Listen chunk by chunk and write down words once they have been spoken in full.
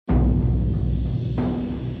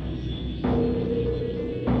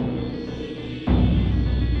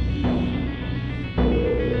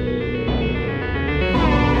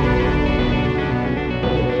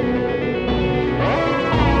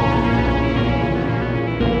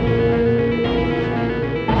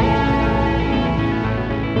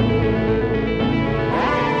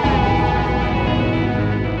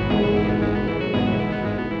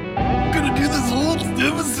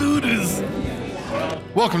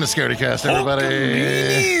Welcome to ScarityCast, everybody.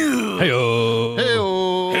 Hey-o. Hey-o.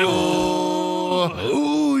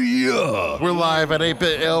 Oh, yeah. We're live at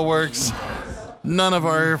 8-Bit Aleworks. None of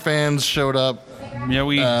our fans showed up.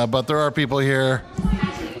 Yeah, but there are people here.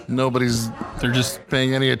 They're just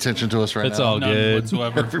paying any attention to us right It's now. all good.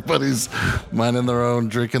 Whatsoever. Everybody's minding their own,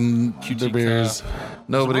 drinking their beers.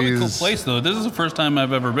 Nobody's. It's a really cool place, though. This is the first time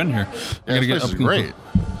I've ever been here. Yeah, this place is great.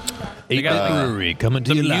 8-Bit Brewery coming to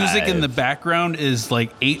The you music live. in the background is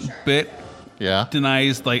like 8-bit. Yeah,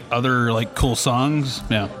 Denies like other like cool songs.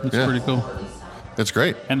 Yeah, it's pretty cool. it's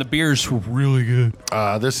great. And the beer's really good.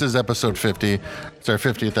 This is episode 50. It's our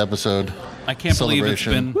 50th episode. I can't believe it's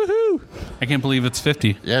been. Woohoo. I can't believe it's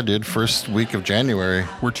 50. Yeah, dude. First week of January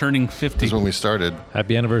We're turning 50. is when we started.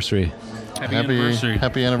 Happy anniversary. Happy anniversary.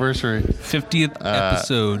 Happy anniversary. 50th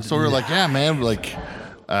episode. So we're like, yeah, man. Like,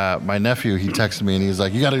 my nephew, he texted me and he's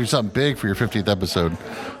like, you got to do something big for your 50th episode.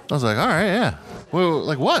 I was like, all right, yeah. Well,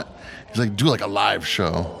 like what? He's like, do like a live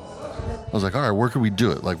show. I was like, all right, where could we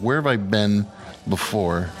do it? Like, where have I been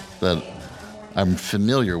before that I'm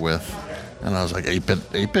familiar with? And I was like,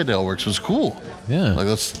 8-Bit Aleworks was cool. Yeah. Like,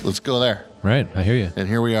 let's go there. Right. I hear you. And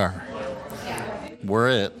here we are. We're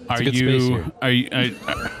it. Are a good space you here.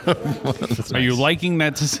 are you liking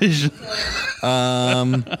that decision?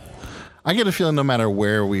 I get a feeling no matter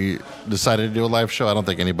where we decided to do a live show, I don't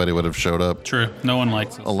think anybody would have showed up True. No one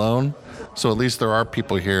likes it. alone. So at least there are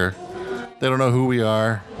people here. They don't know who we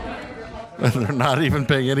are. They're not even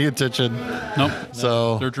paying any attention. Nope.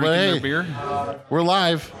 So They're drinking hey, their beer We're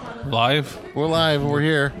live. live. We're live. We're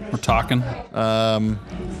here. We're talking.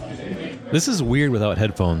 This is weird without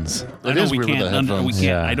headphones. I know is we weird with can't. the headphones. We can't.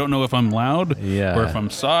 Yeah. I don't know if I'm loud. Yeah. Or if I'm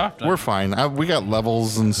soft. We're fine. We got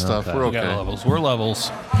levels and stuff. Okay. We're We got okay. levels. We're levels.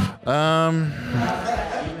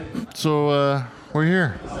 So we're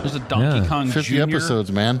here. There's a Donkey Yeah. Kong 50 Jr.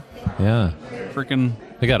 episodes, man. Yeah. Freaking.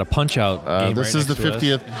 They got a punch out game This right is the next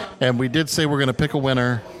to us. 50th, and we did say we're going to pick a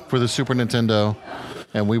winner for the Super Nintendo,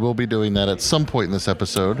 and we will be doing that at some point in this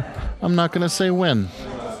episode. I'm not going to say when.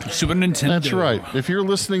 Super Nintendo. That's right. If you're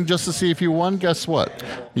listening just to see if you won, guess what?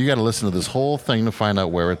 You got to listen to this whole thing to find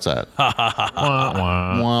out where it's at. Wah,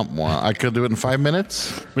 wah. Womp womp. I could do it in 5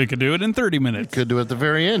 minutes. We could do it in 30 minutes. Could do it at the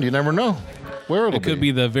very end. You never know where it'll It could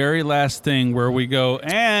be the very last thing where we go,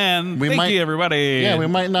 and We thank might- you, everybody. Yeah, we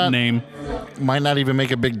might not- Name. Might not even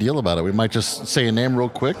make a big deal about it. We might just say a name real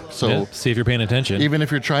quick. So Yeah, see if you're paying attention. even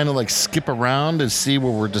if you're trying to like skip around and see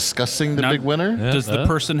where we're discussing the Now- big winner. Yeah. Does the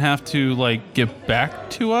person have to, like, get back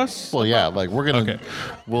to us? Well, yeah, like we're gonna, Okay.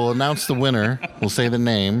 we'll announce the winner. We'll say the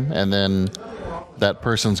name, and then that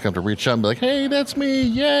person's going to reach out and be like, "Hey, that's me!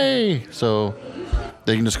 Yay!" So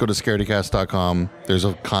they can just go to scaredycast.com. There's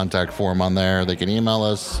a contact form on there. They can email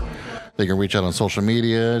us. They can reach out on social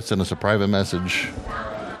media. Send us a private message.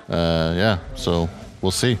 Yeah. So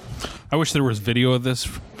we'll see. I wish there was video of this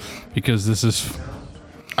because this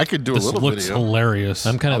I could do a little looks video. hilarious.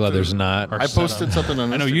 I'm kind of glad there's not. I posted something on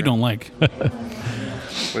Instagram. I know you don't like.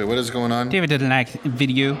 Wait, what is going on? David didn't like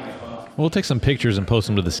video. We'll take some pictures and post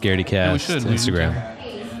them to the ScarityCast we should. Instagram.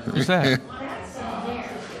 Who's that?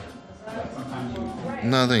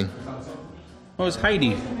 Nothing. Oh, it's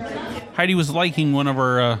Heidi. Heidi was liking one of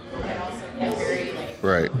our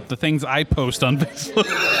Right. the things I post on Facebook.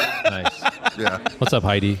 Nice. Yeah. What's up,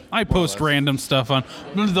 Heidi? I post random stuff on.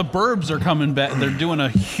 The Burbs are coming back. They're doing a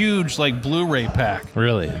huge like Blu-ray pack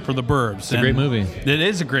Really? for the Burbs. It's a great movie. It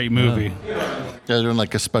is a great movie. Yeah, they're doing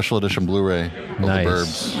like a special edition Blu-ray of Nice.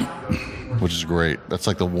 the Burbs, which is great. That's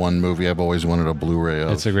like the one movie I've always wanted a Blu-ray of.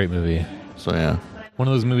 It's a great movie. So yeah. One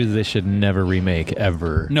of those movies they should never remake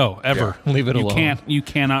ever. No, ever. Yeah. Leave it you alone. You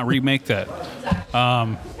cannot remake that.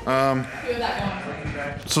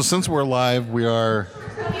 So since we're live, we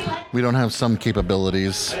don't have some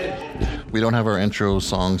capabilities. We don't have our intro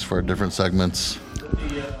songs for our different segments.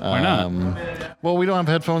 Why not? Well, we don't have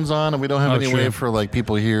headphones on, and we don't have Oh, any true. way for like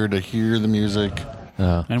people here to hear the music.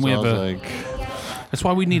 Oh. And So we I have was a. like, That's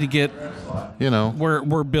why we need to get.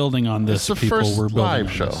 We're building on this. it's the people. first We're building live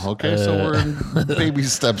on show. this. Okay, so we're in baby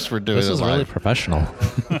steps for doing This it is live. really professional.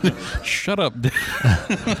 Shut up.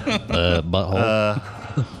 Butthole.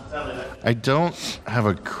 I don't have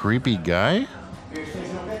a creepy guy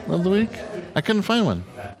of the week. I couldn't find one.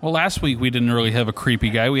 Well, last week we didn't really have a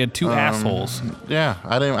creepy guy. We had two assholes. Yeah,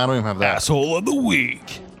 I don't even have that. Asshole of the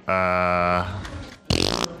week.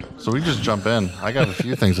 So we just jump in. I got a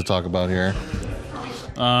few things to talk about here.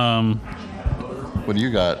 What do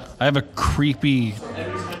you got? I have a creepy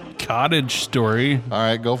cottage story. All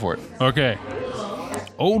right, go for it. Okay.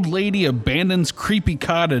 Old lady abandons creepy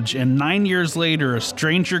cottage, and 9 years later, a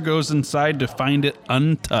stranger goes inside to find it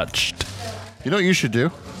untouched. You know what you should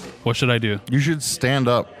do? What should I do? You should stand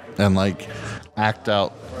up and like act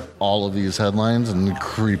out all of these headlines in a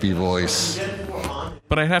creepy voice,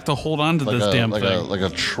 But I have to hold on to this damn thing. like a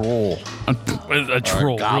troll. A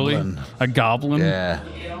troll, really? goblin. A goblin? Yeah.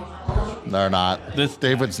 They're not. This-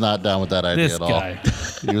 David's not down with that idea This at all. guy.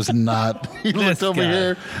 He was not. He looked over guy.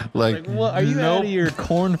 here like, What? Are you Nope. out of your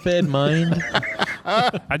corn-fed mind?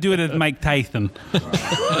 I do it as Mike Tyson.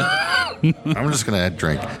 I'm just gonna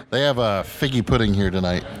drink. They have a figgy pudding here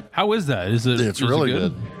tonight. How is that? Is it? It's is it really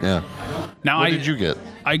good. Yeah. Now What did you get?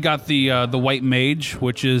 I got the white mage,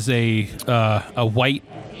 which is a white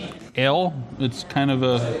ale. It's kind of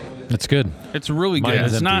a. It's good. It's really Mine good.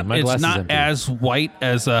 is It's empty. not. My It's glass is not empty. as white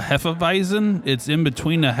as a Hefeweizen. It's in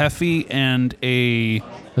between a Hefe and a.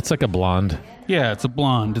 It's like a blonde. Yeah, it's a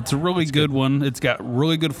blonde. It's a really good one. It's got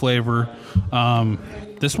really good flavor.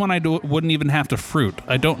 This one I wouldn't even have to fruit.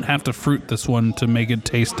 I don't have to fruit this one to make it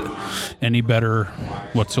taste any better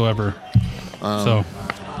whatsoever. So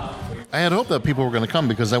I had hoped that people were going to come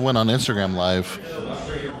because I went on Instagram Live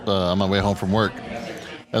on my way home from work,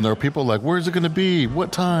 and there were people like, "Where's it going to be?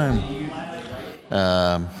 What time?"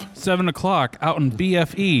 7 o'clock out in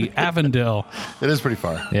BFE, Avondale. It is pretty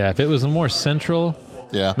far. Yeah, if it was more central,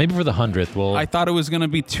 Yeah. maybe for the 100th, we'll... I thought it was going to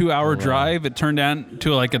be 2-hour drive. It turned out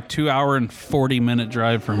to like a 2-hour and 40-minute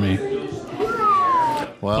drive for me.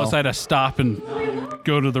 Well, Plus, I had to stop and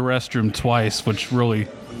go to the restroom twice, which really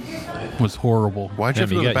was horrible. why'd you have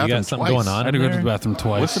to go to you the bathroom got something twice? going on I had to go to there? the bathroom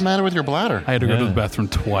twice. What's the matter with your bladder? I had to go to Yeah. the bathroom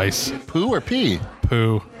twice. Poo or pee?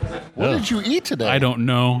 Poo. What did you eat today? I don't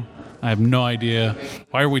know. I have no idea.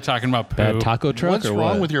 Why are we talking about poo? Bad taco truck What's or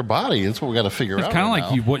wrong what? with your body? That's what we got to figure It's out. kind of right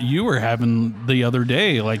like now. what you were having the other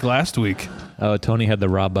day, like last week. Oh, Tony had the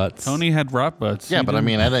raw butts. Tony had rot butts. Yeah, You but I didn't-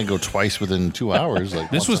 mean, I didn't go twice within 2 hours. Like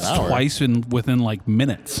this once was an hour. twice within like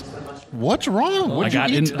minutes. What's wrong? What did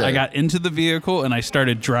you eat today? I got into the vehicle and I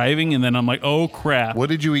started driving, and then I'm like, oh crap. What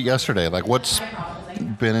did you eat yesterday? Like, what's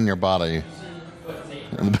been in your body?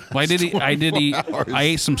 Well, I did eat. 24 hours. I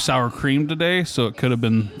ate some sour cream today, so it could have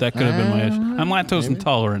been my issue. I'm lactose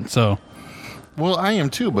intolerant, so Well, I am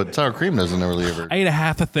too, but sour cream doesn't really ever. I ate a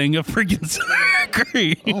half a thing of freaking sour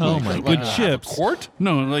cream. Oh my God. With Like chips. a quart?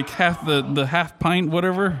 No, like half the half pint,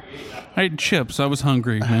 whatever. I ate chips. I was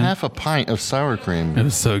hungry, man. Half a pint of sour cream. It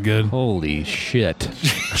was so good. Holy shit.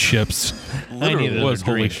 Chips. I need It another was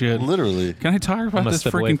holy drink. shit. Literally. Can I talk about gonna this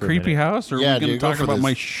step away freaking for a creepy minute. house, or Yeah, are we going to dude, go talk for about this.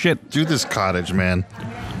 my shit? Do this cottage, man.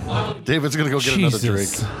 David's gonna go get another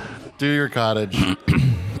Jesus. drink. Do your cottage.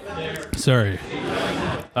 Sorry.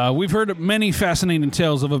 We've heard many fascinating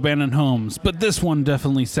tales of abandoned homes, but this one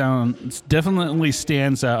definitely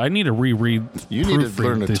stands out. I need to reread. You need to proofread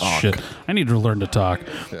learn to this talk. Shit. I need to learn to talk.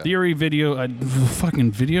 Yeah. The eerie video,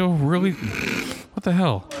 fucking video, really? What the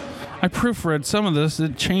hell? I proofread some of this.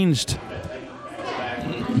 It changed.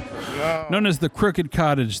 Known as the Crooked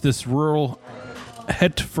Cottage, this rural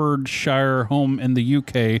Hertfordshire home in the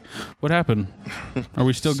UK. What happened? Are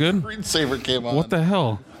we still good? Screensaver came on. What the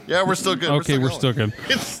hell? Yeah, we're still good. Okay, we're going. still good.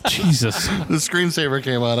 Jesus. The screensaver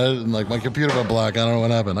came on, and like my computer went black. I don't know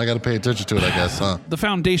what happened. I got to pay attention to it, I guess, huh? The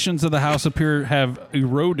foundations of the house appear have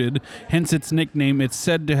eroded, hence its nickname. It's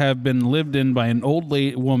said to have been lived in by an old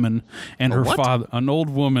woman and her what? father. An old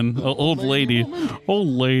woman, old lady,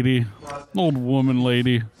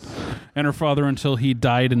 and her father until he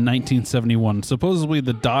died in 1971. Supposedly,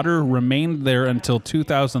 the daughter remained there until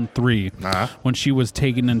 2003, Uh-huh. when she was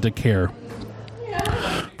taken into care.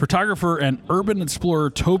 Photographer and urban explorer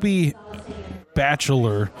Toby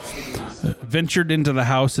Batchelor ventured into the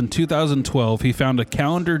house in 2012. He found a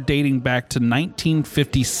calendar dating back to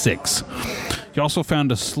 1956. He also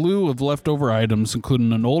found a slew of leftover items,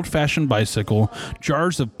 including an old-fashioned bicycle,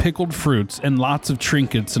 jars of pickled fruits, and lots of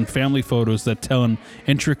trinkets and family photos that tell an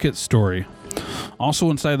intricate story. Also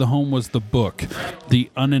inside the home was the book, The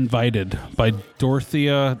Uninvited, by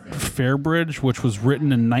Dorothea Fairbridge, which was written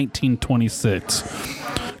in 1926.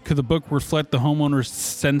 Could the book reflect the homeowner's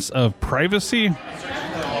sense of privacy?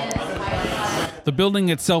 The building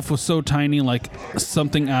itself was so tiny, like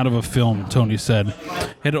something out of a film, Tony said.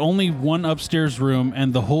 It had only one upstairs room,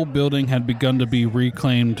 and the whole building had begun to be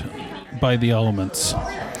reclaimed by the elements.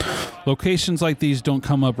 Locations like these don't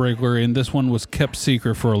come up regularly, and this one was kept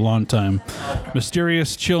secret for a long time.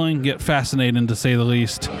 Mysterious, chilling, yet fascinating to say the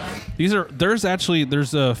least. There's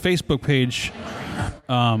a Facebook page,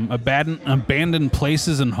 abandoned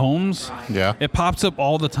places and homes. Yeah. It pops up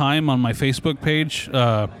all the time on my Facebook page,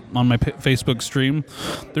 on my Facebook stream.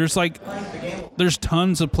 There's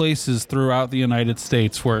tons of places throughout the United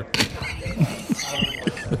States where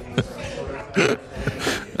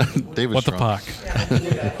David's what the drunk. fuck.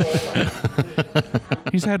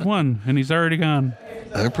 He's had one and he's already gone.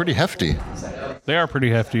 They're pretty hefty. They are pretty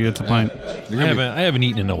hefty. It's a pint. You're I gonna, haven't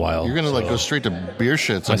eaten in a while. you're gonna like go straight to beer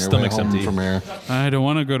shits My on your way stomach's home empty. from here. I don't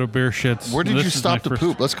want to go to beer shits. Where did This you is stop my to first-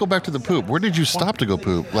 poop? Let's go back to the poop. Where did you stop to go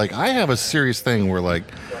poop? Like, I have a serious thing where, like,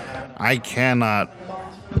 I cannot,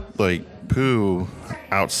 like, poo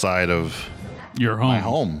outside of Your home. my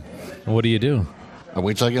home. What do you do? I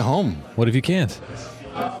wait till I get home. What if you can't?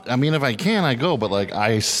 I mean, if I can, I go, but, like,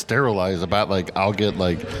 I sterilize about, like, I'll get,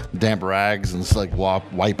 like, damp rags and, like,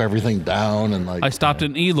 wipe everything down and, like, I stopped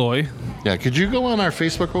in Eloy. yeah. Could you go on our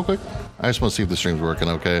Facebook real quick? I just want to see if the stream's working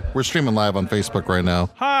okay. We're streaming live on Facebook right now.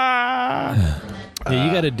 Ha! Yeah,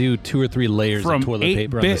 you got to do 2 or 3 layers From of toilet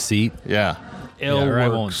paper on the 8-bit. seat. Yeah. Ill Yeah,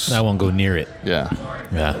 or works. I won't go near it. Yeah.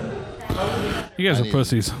 Yeah. You guys are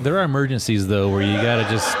pussies. There are emergencies though where you gotta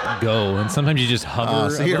just go, and sometimes you just hover.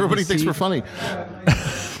 See, above everybody the thinks seat. we're funny.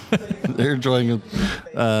 They're enjoying it.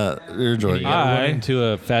 They're enjoying You it. gotta run Hi. into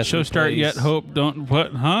a fast Show food start place. yet. Hope don't.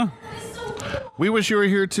 What? Huh? We wish you were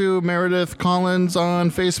here too, Meredith Collins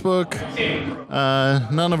on Facebook.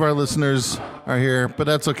 None of our listeners are here, but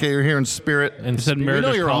that's okay. You're here in spirit. And You said know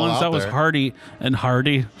Meredith you're all Collins. out That was there. Hardy and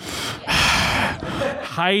Hardy.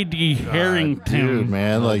 Heidi Harrington. Dude,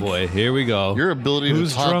 man, Oh like boy, here we go. your ability Who's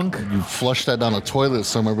to talk, drunk? you flushed that down a toilet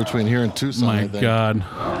somewhere between here and Tucson. My I think. God.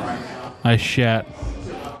 I shat.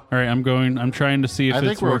 All right, I'm going. I'm trying to see if I it's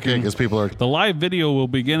think we're okay working. because people are. The live video will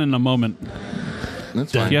begin in a moment.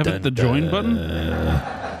 That's Do fine. you have hit the join button?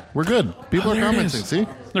 We're good. People are there it commenting. is. See,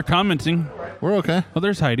 They're commenting. we're okay. Oh,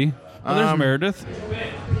 there's Heidi. Oh, there's Meredith.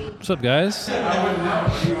 What's up, guys?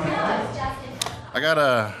 I got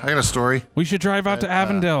a story. We should drive out to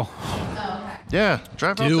Avondale. Yeah,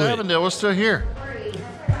 drive out Do to it. Avondale. We're still here.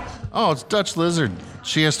 Oh, it's Dutch Lizard.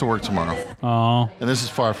 She has to work tomorrow, Oh, and this is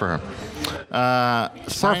far for her. far for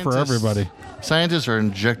Scientists- everybody. Scientists are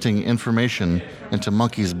injecting information into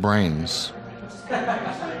monkeys' brains.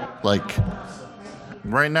 Like,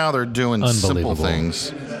 right now they're doing simple Unbelievable.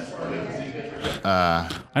 things. I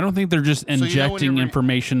don't think they're just you know when injecting you're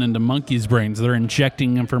information into monkeys' brains. They're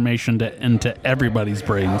injecting information into everybody's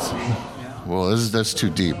brains. Well, that's too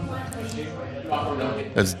deep.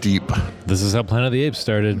 That's deep. This is how Planet of the Apes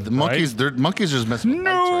started. The monkeys, monkeys are just messing with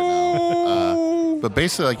lights right now. But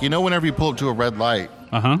basically, like, whenever you pull up to a red light,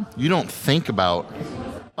 Uh-huh. you don't think about,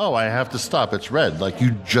 oh, I have to stop. It's red. Like,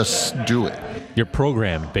 you just do it. You're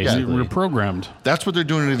programmed, basically. We're programmed. That's what they're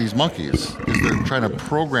doing to these monkeys. Is they're trying to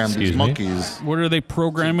program Excuse these me? monkeys. What are they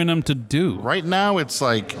programming them to do? Right now, it's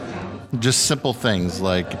like just simple things.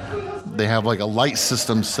 Like, they have like a light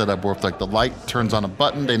system set up where if like the light turns on a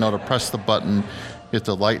button, they know to press the button. If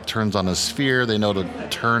the light turns on a sphere, they know to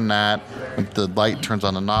turn that. If the light turns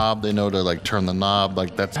on a knob, they know to like turn the knob.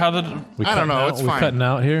 Like that's How the We I don't cutting know, out- it's we fine. cutting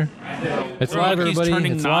out here. It's live, monkeys everybody.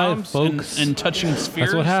 turning It's live, knobs folks. and touching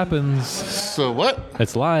spheres. That's what happens. so what?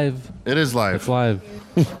 It's live. It is live. It's live.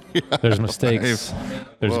 There's mistakes.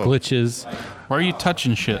 There's Whoa. glitches. Why are you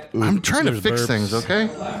touching shit? I'm trying to There's fix burps. things, okay?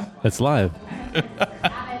 It's live.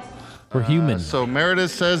 We're human. So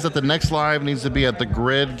Meredith says that the next live needs to be at the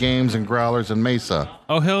Grid Games and Growlers in Mesa.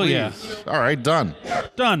 Oh, hell yeah. All right, done.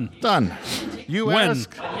 Done. Done. You When?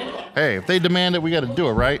 ask. Hey, if they demand it, we got to do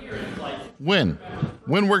it, right? When?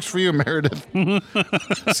 When works for you, Meredith?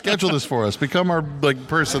 Schedule this for us. Become our like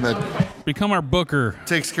person that Become our booker.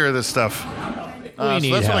 takes care of this stuff. So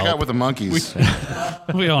need that's what I got help. with the monkeys.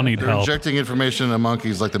 We all need They're help. injecting information into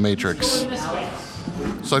monkeys like the Matrix.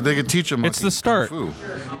 So like they could teach them. It's the start. Kung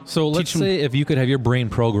fu. So let's Teach 'em- say if you could have your brain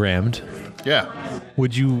programmed, Yeah.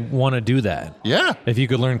 would you want to do that? Yeah. If you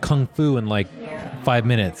could learn kung fu in like 5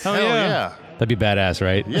 minutes, Hell Hell yeah. yeah. that'd be badass,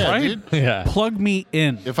 right? Yeah, Right? dude. Yeah. Plug me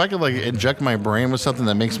in. If I could like inject my brain with something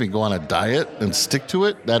that makes me go on a diet and stick to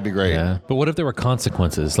it, that'd be great. Yeah. But what if there were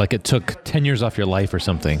consequences? Like it took 10 years off your life or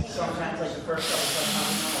something.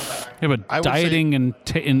 Yeah, but I would dieting and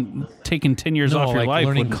taking 10 years No, off your like life.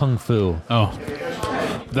 learning would- kung fu. Oh.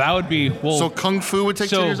 That would be. Well, So kung fu would take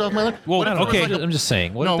So- 10 years off my life? well, What if it was okay. like a- I'm just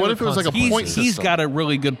saying. No, what if it was like a consequences? point he's system? got a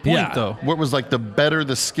really good point, Yeah. though. what was like the better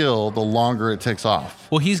the skill, the longer it takes off?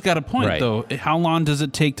 Well, he's got a point, Right. though. How long does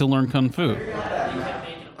it take to learn kung fu?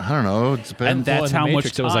 I don't know. It depends. And that- Well, That's in the how much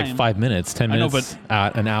Matrix, it was like time. 5 minutes, 10 I know, minutes,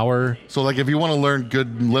 an hour. So like if you want to learn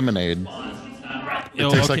good lemonade,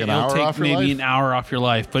 takes like an it'll hour take off your maybe life? an hour off your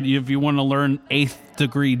life. But if you want to learn 8th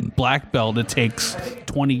degree black belt, it takes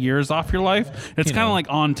 20 years off your life. It's You kind of know. like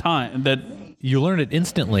on time. That You learn it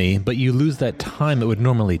instantly, but you lose that time it would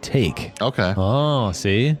normally take. okay. Oh,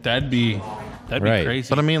 see? that'd be Right. crazy.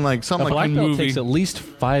 But I mean like A something like black belt movie. takes at least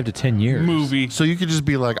 5 to 10 years. movie. so you could just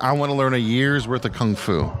be like, I want to learn a year's worth of kung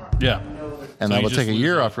fu, Yeah. and So that you will just take a lose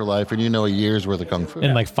year it. off your life, and you know a year's worth of kung fu.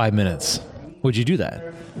 In like 5 minutes. Would you do that?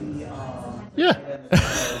 Yeah.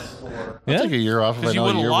 Yeah. Take a year off if I 'Cause you know a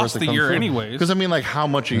would've year lost worth of the kung year fu. anyways. Because I mean, like, how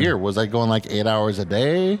much a year? Was I going like 8 hours a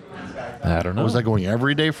day? I don't know. Was I going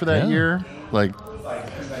every day for that Yeah. year? Like,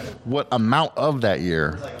 what amount of that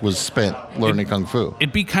year was spent learning kung fu?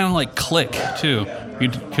 It'd be kind of like Click too. You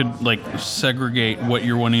could like segregate what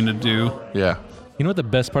you're wanting to do. Yeah, You know what the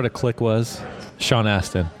best part of Click was? Sean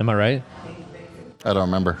Astin. Am I right? I don't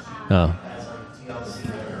remember. Oh,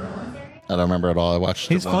 I don't remember at all. I watched.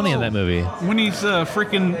 he's it once. funny in that movie. When he's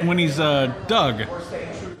Doug,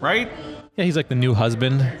 right? Yeah, he's like the new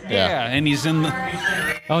husband. Yeah, and he's in the.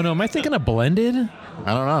 Oh no, am I thinking of Blended?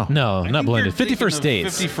 I don't know. No, not think Blended. you're 51st thinking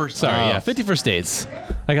of Dates. 51st Sorry, yeah, 51st Dates.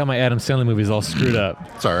 I got my Adam Sandler movies all screwed up.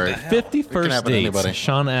 It's all right. 51st happen to anybody. Dates.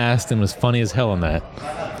 Sean Astin was funny as hell in that.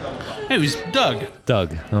 Hey, he's Doug.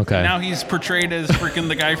 Doug. Okay. Now he's portrayed as freaking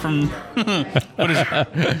the guy from. What is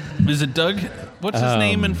it? Is it Doug? What's his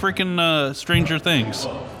name in freaking Stranger Things?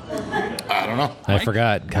 I don't know. I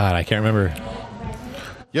forgot. God, I can't remember.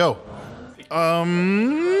 Yo.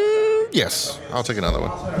 Yes, I'll take another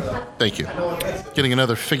one. Thank you. Getting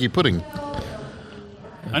another figgy pudding.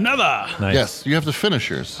 Another. Nice. Yes, you have to finish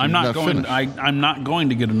yours. I'm You've not going. finished. I'm not going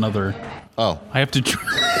to get another. Oh, I have to.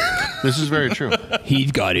 this is very true.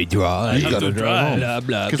 He's got to drive. He's gotta drive home. Blah,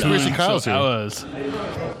 blah, Conspiracy Kyle's So here. I was.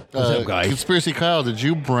 What's up, guys? Conspiracy Kyle, did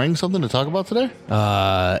you bring something to talk about today?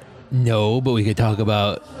 No, but we could talk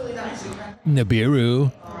about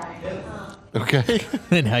Nibiru Okay.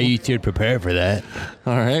 and how you should prepare for that.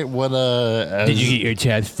 All right. What? Did you get your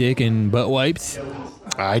chapstick and butt wipes?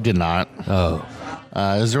 I did not. Oh,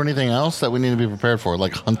 Is there anything else that we need to be prepared for,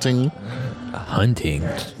 like hunting? hunting.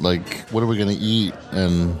 Like, what are we gonna eat,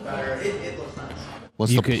 and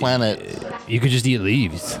what's the planet? You could just eat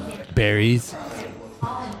leaves, berries.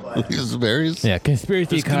 These berries. Yeah,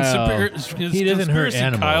 conspiracy Is Kyle. He doesn't hurt Conspiracy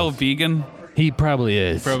animals. Kyle vegan? He probably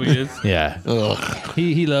is. Probably is. Yeah. Ugh.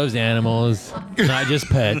 He loves animals, not just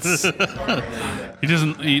pets. He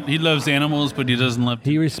doesn't. He loves animals, but he doesn't love.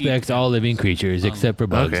 He respects all living creatures except for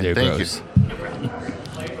bugs. Okay, They're thank gross. you.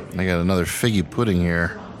 I got another figgy pudding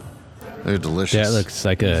here. They're delicious. That looks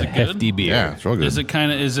like a it good? hefty beer. Yeah, it's real good. Is it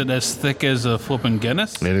kind of? Is it as thick as a flipping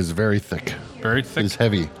Guinness? It is very thick. Very thick It's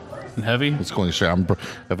heavy. and heavy. It's going straight.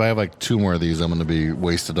 If I have like 2 more of these, I'm going to be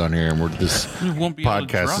wasted on here, and this You won't be able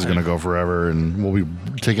to podcast is drive. going to go forever, and we'll be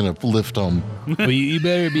taking a lift home. Well, you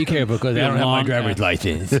better be careful because I don't have my long driver's path.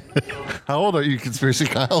 license. How old are you, Conspiracy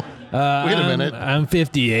Kyle? Wait a minute. I'm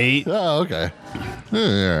 58. Oh, okay. All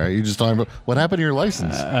right. You just talking about what happened to your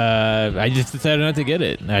license? I just decided not to get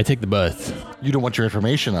it. I take the bus. You don't want your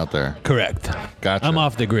information out there. Correct. Gotcha. I'm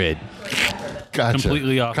off the grid. Gotcha.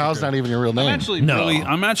 Completely off the Kyle's grid. not even your real name.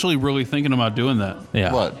 I'm actually really thinking about doing that.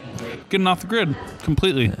 Yeah. What? Getting off the grid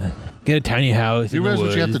completely. Get a tiny house. You in the realize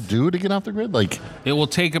what you have to woods. do to get off the grid? Like, It will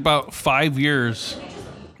take about 5 years.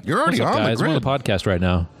 you're already What's up, on guys? the We're on grid. the podcast right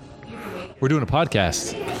now. We're doing a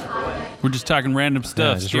podcast. We're just talking random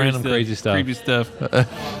stuff. just scary random crazy stuff. Creepy stuff. Yeah.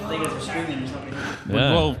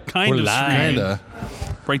 Well, kind We're of live. streaming. Kinda.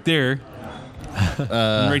 Right there.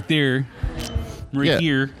 Right there. Right yeah.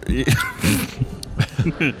 here.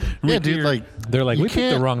 Yeah, dude. here. Like, They're like, You we picked the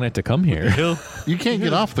can't- wrong night to come here. you can't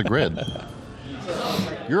get off the grid.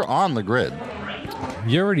 You're on the grid.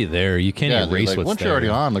 You're already there. You can't Yeah, dude, erase like, what's once there. you're already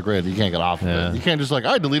on the grid, you can't get off of Yeah. it. You can't just like,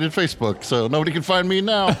 I deleted Facebook, so nobody can find me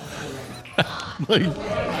now. Like,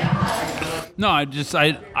 No,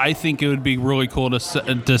 I think it would be really cool to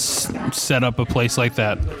set up a place like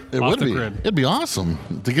that it off would the be. grid. It'd be awesome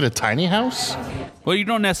to get a tiny house. Well, you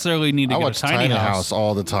don't necessarily need to I get watch a tiny house.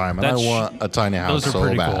 all the time, and That's- I want a tiny house Those are so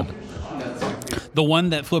pretty bad. cool. The one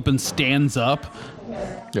that flipping stands up,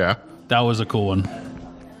 Yeah, that was a cool one.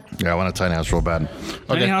 yeah, I want a tiny house real bad.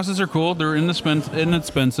 Tiny Okay, houses are cool. They're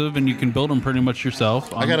inexpensive, and you can build them pretty much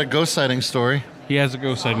yourself. I got a ghost sighting story. He has a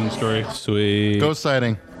ghost sighting story. Sweet. Ghost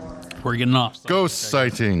sighting. We're getting off. Ghost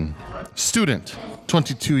sighting. Student,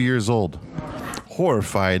 22 years old,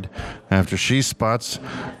 horrified after she spots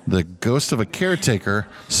the ghost of a caretaker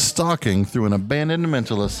stalking through an abandoned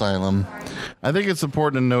mental asylum. I think it's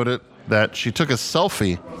important to note it that she took a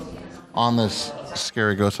selfie on this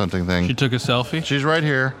scary ghost hunting thing. She took a selfie. She's right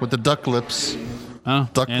here with the duck lips. Oh,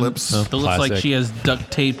 Duck and lips. It looks like Classic. she has duct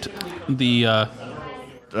taped the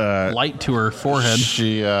light to her forehead.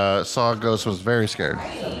 She saw a ghost, was very scared.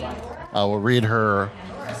 I will read her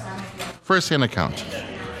first-hand account.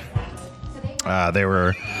 They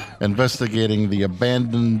were investigating the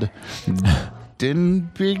abandoned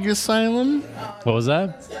Dinbig Asylum. What was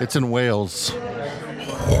that? It's in Wales.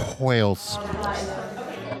 Wales.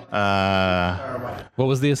 What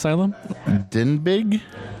was the asylum? Dinbig?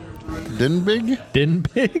 Dinbig?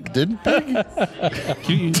 Dinbig? Dinbig?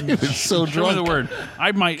 You It's so show me the drunk. word. I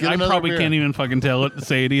another probably beer. can't even fucking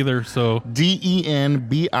say it either. So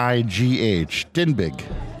Denbigh. Dinbig.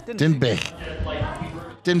 Dinbig.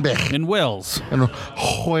 Dinbig. in Wales, And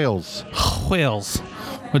Hoyles. Wales.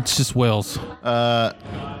 It's just Wales.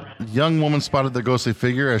 Young woman spotted the ghostly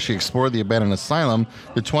figure as she explored the abandoned asylum.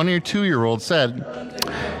 The 22-year-old said,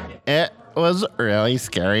 "It was really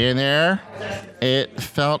scary in there. It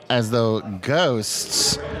felt as though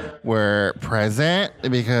ghosts were present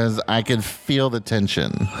because I could feel the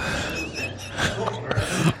tension."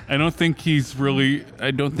 I don't think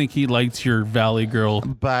he likes your Valley Girl.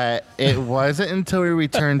 But it wasn't until we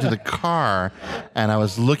returned to the car and I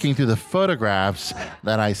was looking through the photographs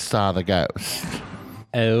that I saw the ghost.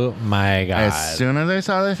 Oh my god. As soon as I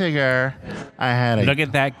saw the figure, I had a Look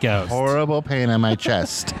at that ghost. horrible pain in my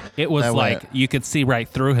chest. It was that like went you could see right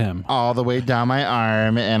through him. all the way down my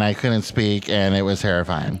arm, and I couldn't speak, and it was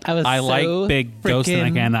terrifying. I like big ghosts and I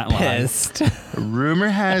freaking cannot lie. pissed. Rumor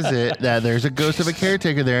has it that there's a ghost of a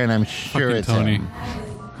caretaker there, and I'm sure Fucking it's Tony. him.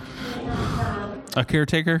 A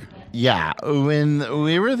caretaker? Yeah, when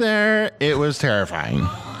we were there, it was terrifying.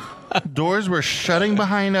 Doors were shutting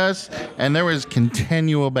behind us, and there was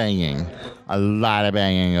continual banging. A lot of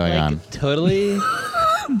banging going on. Totally.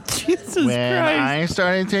 Jesus When I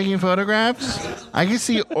started taking photographs, I could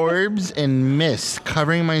see orbs and mist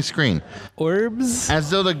covering my screen, Orbs. as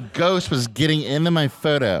though the ghost was getting into my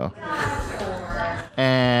photo.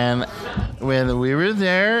 And when we were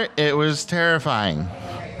there, it was terrifying.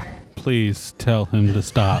 Please tell him to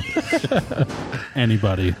stop.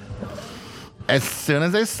 Anybody. As soon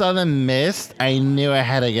as I saw the mist, I knew I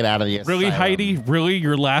had to get out of the Really, asylum. Heidi? Really?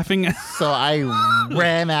 You're laughing? So I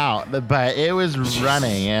ran out, but it was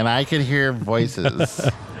running, and I could hear voices.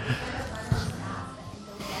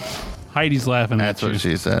 Heidi's laughing That's at you. what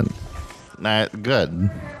she said. Good.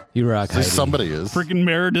 You rock, Heidi. Somebody is. Freaking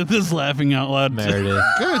Meredith is laughing out loud. Meredith.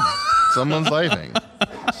 Good. Someone's laughing.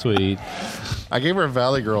 Sweet. I gave her a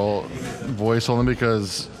Valley Girl voice only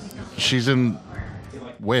because she's in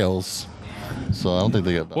Wales. So I don't think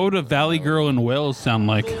they get that. What would a Valley Girl in Wales sound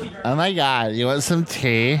like? Oh my God, you want some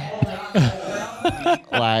tea?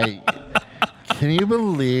 Like, can you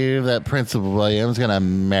believe that Prince William's gonna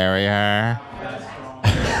marry her?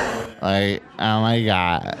 Like, oh my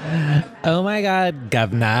God. Oh my god,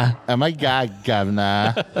 governor. Oh my God,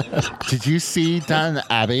 Governor. Did you see Downton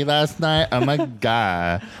Abbey last night? Oh my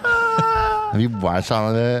God. Have you watched all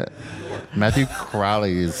of it? Matthew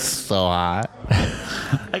Crowley is so hot.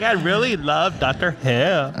 Like, I really love Doctor Who.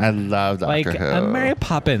 I love Doctor Like, Who. I'm Mary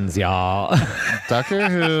Poppins, y'all. Doctor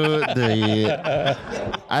Who,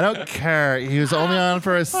 I don't care. He was only on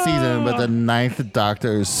for a season, but the 9th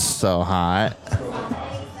Doctor is so hot.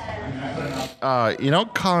 You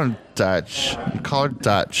don't call him Dutch. You call her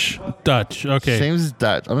Dutch. Dutch. Okay. Same as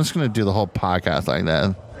Dutch. I'm just going to do the whole podcast like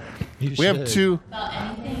that. We have two.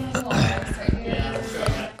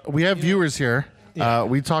 We have viewers here.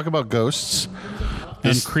 We talk about ghosts.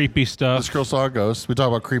 And creepy stuff. This girl saw a ghost. We talk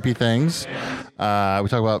about creepy things. We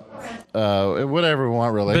talk about whatever we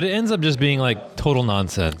want, really. But it ends up just being like total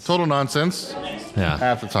nonsense. Total nonsense Yeah.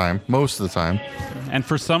 half the time, most of the time. And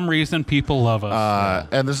for some reason, people love us.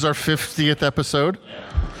 And this is our 50th episode.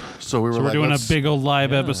 So We're like, doing a let's big old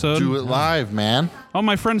live episode. do it live, man. Oh,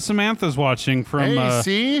 my friend Samantha's watching from. Hey,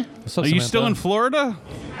 see? What's up, Are you Samantha? still in Florida?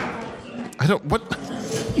 I don't, what?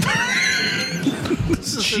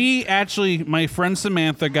 She actually, my friend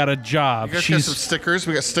Samantha got a job. You guys got some stickers?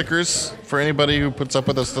 We got stickers for anybody who puts up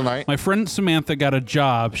with us tonight. My friend Samantha got a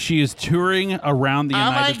job. She is touring around the Oh my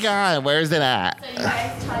United God, where's it at? So you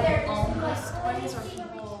guys tell your own ghost stories or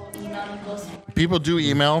people email you ghost stories? People do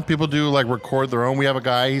email. People do like record their own. We have a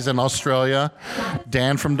guy. He's in Australia.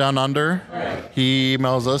 Dan from Down Under. He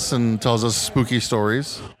emails us and tells us spooky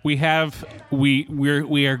stories. we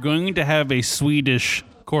are going to have a Swedish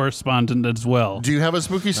correspondent as well. Do you have a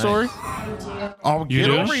spooky story? Oh, You get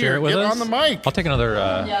do? over Share here. it with Get us? on the mic. I'll take another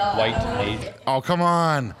white tape. Oh, come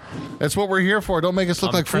on. That's what we're here for. Don't make us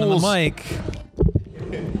look like Front of fools. the mic.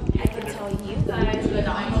 I could tell you guys, but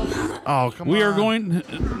I Oh, come on. We are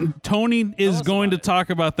going. Tony is going to talk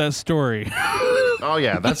about that story. Oh,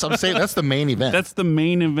 yeah. I'm saying that's the main event. That's the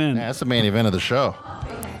main event. Yeah, that's the main event of the show.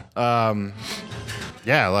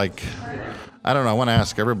 Yeah, like, I don't know. I want to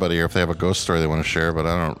ask everybody if they have a ghost story they want to share, but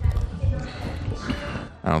I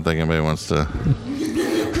don't think anybody wants to.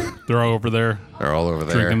 They're all over there They're all over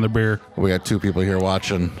there. drinking the beer. We got two people here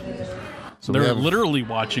watching. So They're we have, literally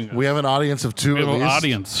watching us. we have an audience of two We have at an least.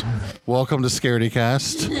 audience. Welcome to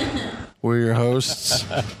Scaredycast. We're your hosts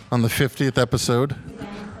on the 50th episode.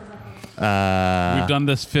 We've done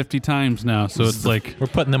this 50 times now, so it's like We're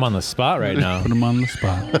putting them on the spot right now. put them on the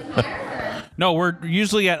spot. No, we're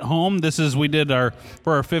usually at home. We did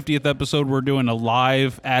for our 50th episode, we're doing a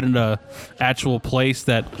live at an actual place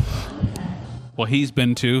that, well, he's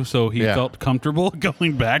been to, so he Yeah. felt comfortable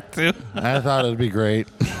going back to. I thought it'd be great.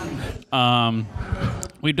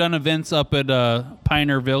 We've done events up at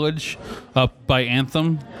Pioneer Village, up by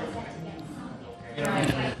Anthem.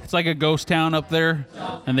 It's like a ghost town up there,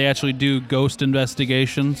 and they actually do ghost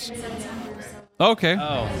investigations. Okay,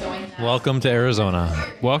 Welcome to Arizona.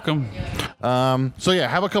 welcome. So yeah,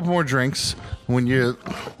 have a couple more drinks. When you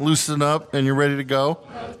loosen up and you're ready to go,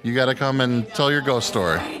 you got to come and tell your ghost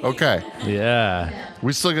story. Okay. Yeah.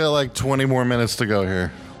 We still got like 20 more minutes to go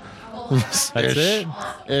here. That's it?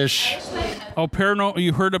 Ish. Oh,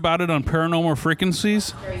 you heard about it on Paranormal Frequencies?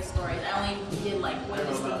 Scary stories. I only did like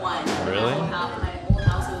witnessed the one. Really? My old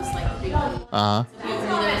house was like creepy. Uh-huh.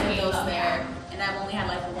 There's a ghost there, and I've only had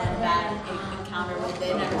like one bad encounter with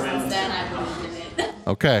it. And ever since then, I believed in it.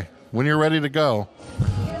 Okay. When you're ready to go,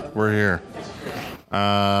 we're here.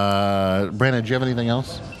 Brandon, do you have anything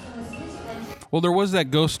else? Well, there was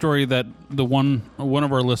that ghost story that one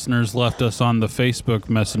of our listeners left us on the Facebook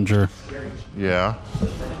Messenger. Yeah.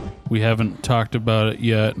 We haven't talked about it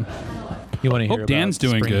yet. You want to hear Hope Dan's about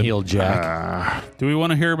doing good. Spring-Heeled Jack? Do we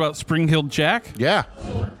want to hear about Spring-Heeled Jack? Yeah.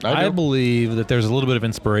 I do. believe that there's a little bit of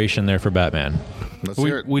inspiration there for Batman. Let's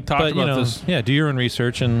hear it. We talked But, about this. yeah, do your own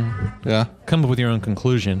research and Yeah. come up with your own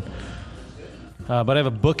conclusion. But I have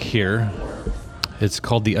a book here. It's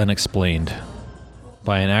called The Unexplained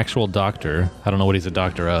by an actual doctor. I don't know what he's a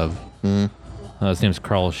doctor of. His name's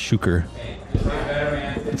Carl Schuker.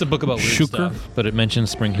 It's a book about weird Schuker? stuff, but it mentions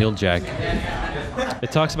Spring-Heeled Jack.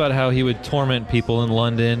 It talks about how he would torment people in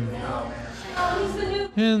London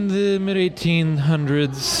in the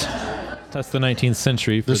mid-1800s. That's the 19th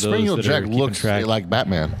century for The those Spring-Heeled that Jack are keeping looks track. like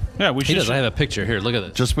Batman, Yeah, we He should. does. I have a picture here. Look at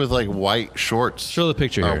this. just with like white shorts. Show the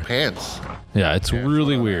picture Oh, here. pants. Yeah, it's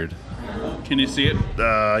really weird. Can you see it?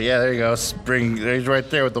 Yeah, there you go. Spring. He's right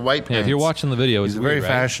there with the white pants. Yeah, if you're watching the video, it's he's a very weird, right?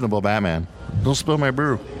 fashionable Batman. Don't spill my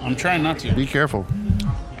brew. I'm trying not to. Be careful.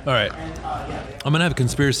 All right. I'm going to have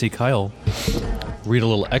Conspiracy Kyle read a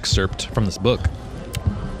little excerpt from this book.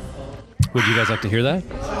 Would you guys like to hear that?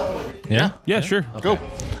 Yeah? Yeah, sure. Go,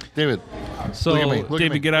 David. So, Look at me. Look at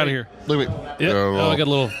David, me. get out of here. Look at me. yeah, I got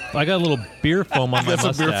a little beer foam on my Got some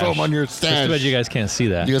mustache. beer foam on your It's too stash. bad you guys can't see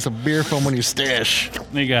that. You got some beer foam on your stash.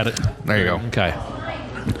 You got it. There you go. Okay.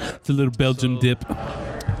 It's a little Belgian dip.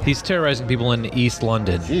 He's terrorizing people in East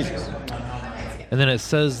London. Jesus. And then it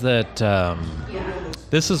says that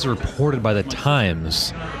this is reported by the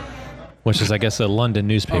Times, which is, I guess, a London Oh,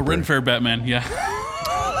 newspaper. Ren Fair Batman. Yeah.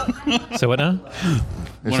 So what now?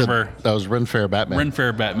 They One said of our- that was Ren Fair Batman. Ren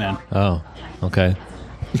Fair Batman. Oh, okay.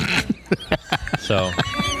 So,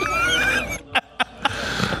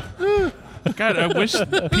 God, I wish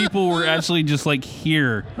people were actually just like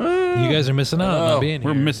here. you guys are missing out on not being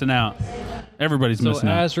We're here. missing out. Everybody's So, missing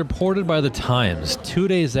out. as reported by the Times, 2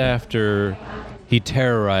 days after he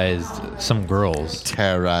terrorized some girls,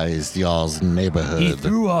 Terrorized y'all's neighborhood. He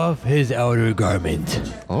threw off his outer garment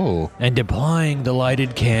Oh. and, applying the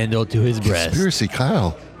lighted candle to his breast, Conspiracy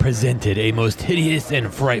Kyle. presented a most hideous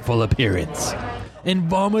and frightful appearance, and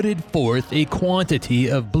vomited forth a quantity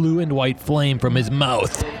of blue and white flame from his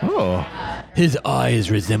mouth. Oh. His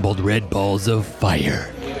eyes resembled red balls of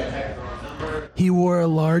fire. He wore a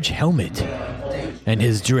large helmet, and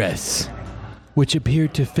his dress, which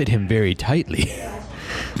appeared to fit him very tightly,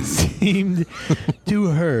 seemed to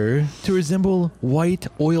her to resemble white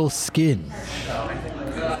oil skin.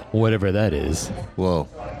 Whatever that is. Whoa.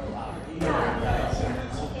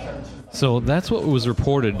 so that's what was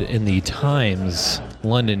reported in the Times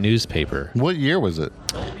London newspaper. What year was it?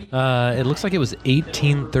 It looks like it was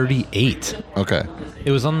 1838. Okay.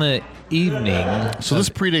 It was on the evening. So this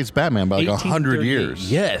predates Batman by like 100 1838.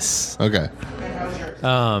 years. Yes. Okay.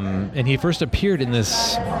 And he first appeared in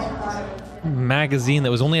this magazine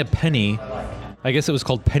that was only a penny. I guess it was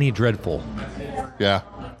called Penny Dreadful. Yeah.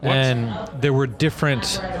 And there were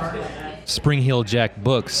different Spring-Heeled Jack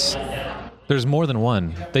books. There's more than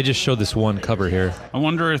one. They just showed this one cover here. I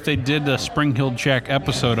wonder if they did a Spring-Heeled Jack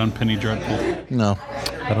episode on Penny Dreadful. No.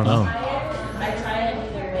 I don't know.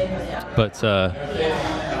 But,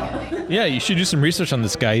 yeah, you should do some research on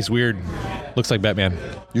this guy. He's weird. Looks like Batman.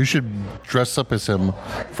 You should dress up as him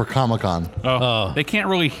for Comic-Con. Oh, they can't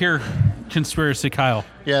really hear Conspiracy Kyle.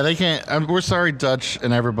 Yeah, they can't. We're sorry, Dutch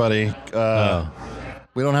and everybody.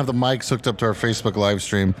 We don't have the mics hooked up to our Facebook live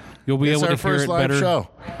stream. You'll be It's able our to hear first it live better. show.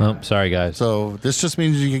 Oh, sorry, guys. So this just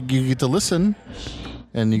means you get to listen,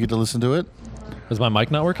 and you get to listen to it. Is my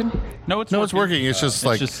mic not working? No, it's No, it's working. It's just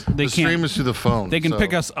like just- the they stream can't- is through the phone. They can so-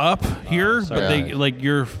 pick us up here, but they like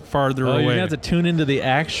you're farther Oh, away. you're gonna have to tune into the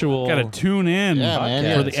actual. Got to tune in Yeah, man, you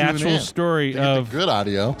for gotta the tune actual in. story to get the of good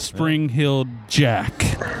audio. Spring Hill Jack.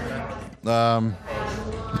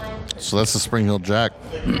 So that's the Spring Hill Jack.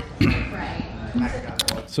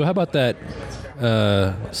 So how about that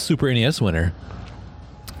Super NES winner?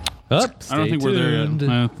 Up. I don't think we're there yet.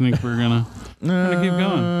 I think we're gonna keep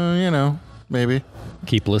going. You know, maybe.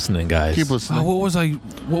 Keep listening, guys. Keep listening. Oh,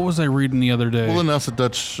 what was I reading the other day? Well, enough the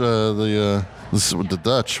Dutch. This is with the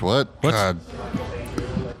Dutch. What? God.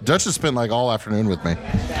 Dutch has spent like all afternoon with me.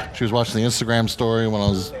 She was watching the Instagram story when I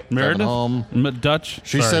was driving Meredith? home. Dutch.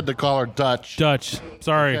 She Sorry. said to call her Dutch. Dutch.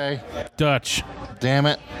 Sorry, Okay. Dutch. Damn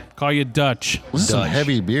it. Call you Dutch. This is some Dutch.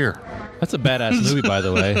 heavy beer. That's a badass movie, by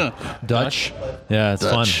the way. Dutch. Yeah, it's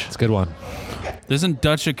fun. Dutch. It's a good one. Isn't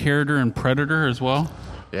Dutch a character in Predator as well?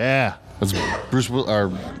 Yeah. That's Bruce Willis.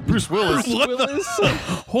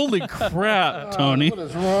 Holy crap, Tony! What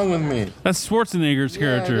is wrong with me? That's Schwarzenegger's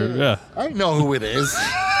character. Yeah. I know who it is.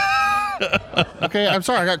 Okay, I'm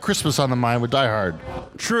sorry. I got Christmas on the mind with Die Hard.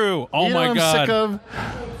 True. Oh You know my what God. I'm sick of?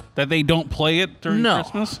 That they don't play it during No.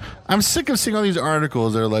 Christmas? I'm sick of seeing all these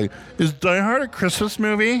articles that are like, is Die Hard a Christmas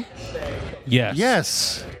movie? Yes.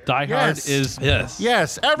 Yes. Die Hard Yes. is. Yes.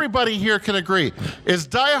 Yes, everybody here can agree. Is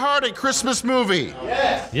Die Hard a Christmas movie?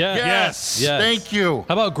 Yeah. Yes. Yes. Thank you.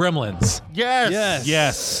 How about Gremlins? Yes.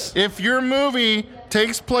 Yes. If your movie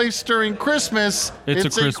takes place during Christmas, It's a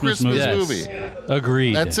it's Christmas movie. Yes. movie.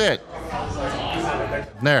 Agreed. That's it.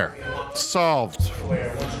 There. Solved.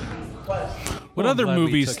 What Well, I'm other glad we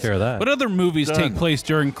movies? took care of that. What other movies Done. take place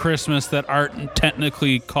during Christmas that aren't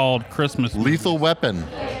technically called Christmas? Lethal Weapon.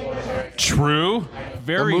 True. The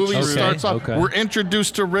Very movie true. starts off. okay. We're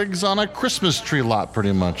introduced to Riggs on a Christmas tree lot,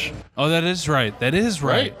 pretty much. Oh, that is right. That is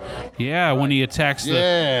right. Yeah, when he attacks the.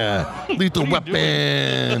 Yeah. Lethal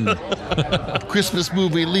Weapon. Christmas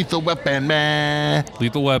movie, Lethal Weapon, man.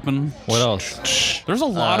 Lethal Weapon. What else? There's a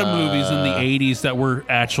lot of movies in the 80s that were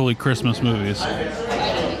actually Christmas movies.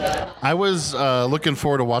 I was looking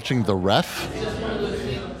forward to watching The Ref.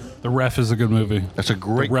 The Ref is a good movie. That's a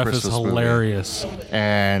great The Ref Christmas is movie. hilarious.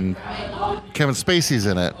 And Kevin Spacey's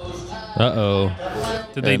in it. Uh-oh.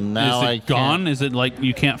 Did they? And now is I it gone? Is it like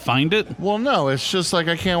you can't find it? Well, no, it's just like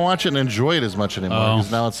I can't watch it and enjoy it as much anymore. Oh.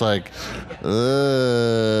 Because now it's like,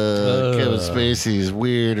 Kevin Spacey's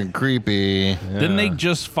weird and creepy. Didn't they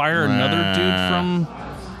just fire another dude from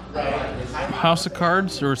House of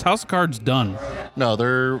Cards? Or is House of Cards done? No,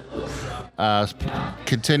 they're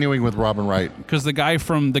continuing with Robin Wright. Because the guy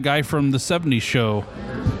from the '70s show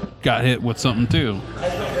got hit with something too.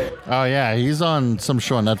 Oh yeah, he's on some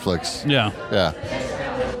show on Netflix. Yeah.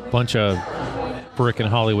 Yeah, Bunch of frickin'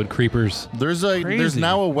 Hollywood creepers. there's Crazy.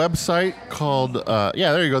 now a website called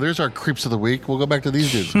there you go. There's our creeps of the week. We'll go back to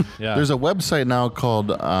these dudes. Yeah. There's a website now called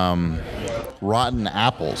Rotten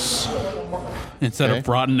Apples. Instead Okay. of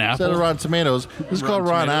Rotten Apple. Instead of Rotten Tomatoes, it's called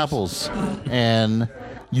Rotten Tomatoes. Apples. And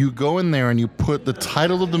you go in there and you put the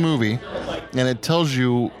title of the movie, and it tells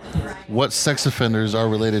you what sex offenders are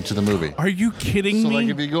related to the movie. Are you kidding So, me? like,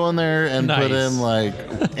 if you go in there and put Nice. in, like,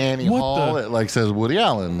 Annie What Hall, the- it, like, says Woody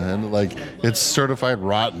Allen. And, like, it's certified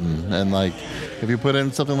rotten. And, like, if you put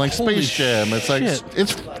in something like Holy Space Jam, it's like, shit.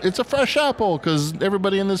 it's a fresh apple because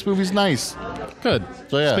everybody in this movie's nice. Good.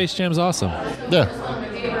 So, yeah. Space Jam's awesome.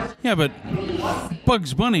 Yeah. Yeah, but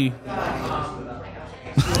Bugs Bunny.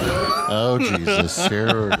 Oh, Jesus.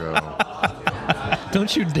 Here we go.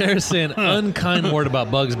 Don't you dare say an unkind word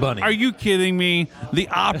about Bugs Bunny. Are you kidding me? The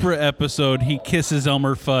opera episode, he kisses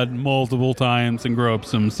Elmer Fudd multiple times and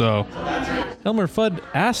gropes him. So Elmer Fudd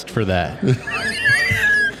asked for that.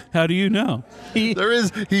 how do you know? He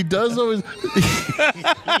does always.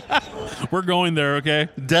 We're going there, okay?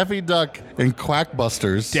 Daffy Duck and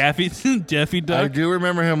Quackbusters. Daffy I Duck. do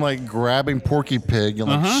remember him like grabbing Porky Pig and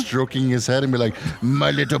like stroking his head and be like,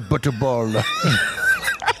 "My little butterball."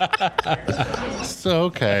 So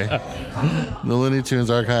okay, the Looney Tunes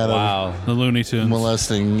are kind of Wow. The Looney Tunes.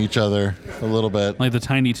 molesting each other a little bit. Like the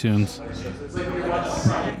Tiny Tunes.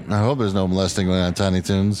 I hope there's no molesting going on in Tiny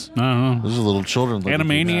Toons. I don't know. Those are little children. looking through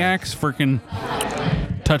that. Animaniacs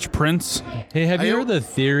freaking touch Prince. Hey, have you heard the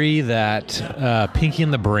theory that Pinky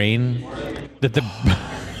and the Brain, that the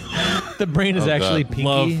the brain is Oh, actually God. Pinky,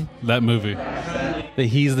 Love that movie. that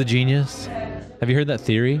he's the genius? Have you heard that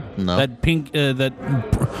theory? No. That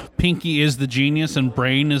Pinky is the genius and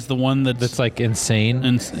Brain is the one That's like insane.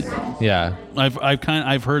 and Yeah.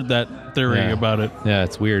 I've heard that theory Yeah. about it. Yeah,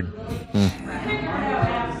 it's weird.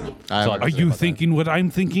 Are you thinking what I'm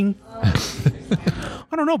thinking?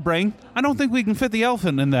 I don't know, Brain. I don't think we can fit the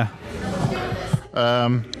elephant in there.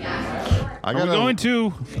 I Are we got going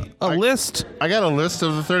to a list? I got a list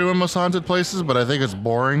of the 31 most haunted places, but I think it's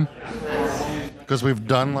boring because we've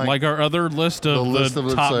done Like our other list of the, list of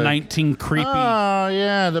it's top like, 19 creepy. Oh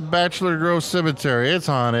yeah, the Bachelor Grove Cemetery, it's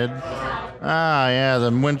haunted. Ah yeah, the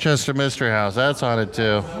Winchester Mystery House, that's haunted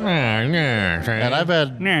too. And I've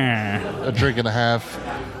had Nah. a drink and a half.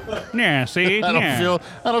 Nah, see? I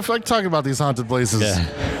don't feel like talking about these haunted places.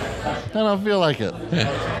 I don't feel like it.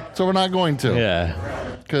 So we're not going to.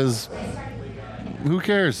 Yeah. Because who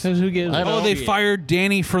cares? Who gives? I know. Oh, they fired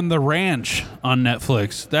Danny from The Ranch on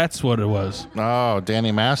Netflix. That's what it was. Oh,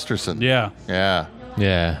 Danny Masterson. Yeah. Yeah.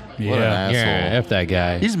 Yeah. What an Yeah. asshole. Yeah. F that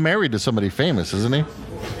guy. He's married to somebody famous, isn't he?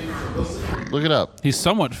 Look it up. He's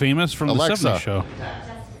somewhat famous from Alexa. the 70s show.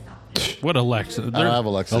 What Alexa? I don't have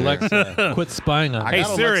Alexa. here. Alexa, quit spying on I me. Hey,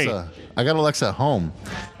 got Siri. Alexa. I got Alexa at home,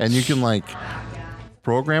 and you can like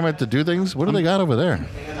program it to do things. What do they got over there?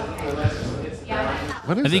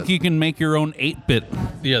 What is I think it? you can make your own 8-bit.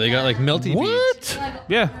 Yeah, they got like melty beads. What?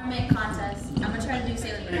 Yeah. Make contest. I'm gonna try to do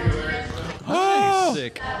Sailor Moon. Oh,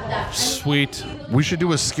 Sick. sweet. We should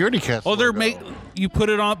do a security cast. Oh, they're logo. make you put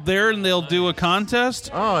it up there and they'll do a contest.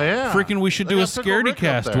 Oh yeah. Freaking, we should They do a got Pickle scaredy Rick up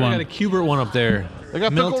cast there. I one. got a Cubert one up there. They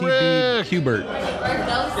got Pickle Melty Rick. bead Cubert.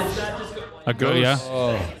 A go, yeah.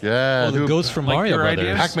 Yeah. Oh, the do ghost from Like Mario your Brothers.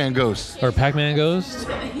 ideas? Pac-Man ghost. Or Pac-Man Ghost.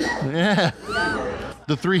 Yeah.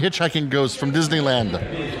 The 3 hitchhiking ghosts from Disneyland.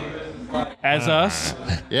 As us.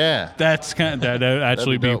 Yeah. That's that'd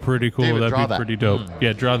actually be be dope. pretty cool. David, That'd draw be that. pretty dope.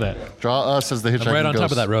 Yeah, draw that. Draw us as the hitchhiking right on top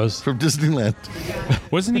ghosts of that, Rose. from Disneyland.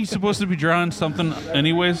 Wasn't he supposed to be drawing something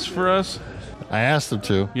anyways for us? I asked him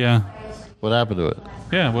to. Yeah. What happened to it?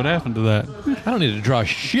 Yeah, what happened to that? I don't need to draw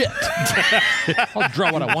shit. I'll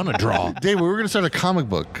draw what I want to draw. Dave, we were going to start a comic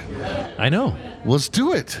book. I know. Let's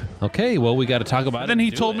do it. Okay, well, we got to talk about it. Then he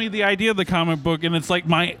Do told it. me the idea of the comic book, and it's like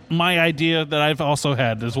my idea that I've also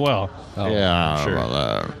had as well. Oh, Yeah.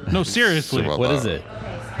 sure. No, seriously. Well, What is it?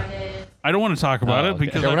 I don't want to talk about Oh, it okay.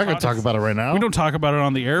 because Yeah, we're not I going to talk about it right now. We don't talk about it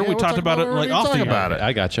on the air. Yeah, we we'll talked talk about it about it like when we off the talk air. about it.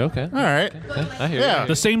 I got you. Okay. All right. Okay, I hear Yeah. you.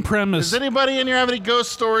 The same premise. Does anybody in here have any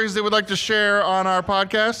ghost stories they would like to share on our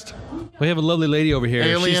podcast? We have a lovely lady over here.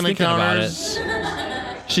 She's Alien thinking about it.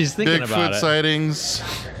 encounters, She's thinking about Bigfoot it. sightings.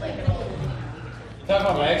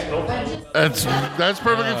 That's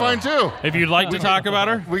perfectly fine too. If you'd like to talk about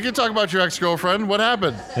her, We can talk about your ex-girlfriend. What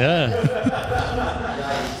happened? Yeah.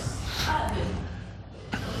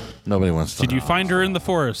 Nobody wants to. did you find her in the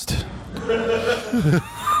forest?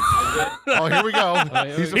 Oh, here we go.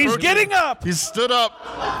 He's approaching. getting up. He stood up.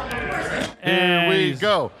 Here And we he's-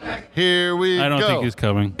 go. Here we go. I don't think he's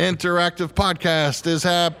coming. Interactive podcast is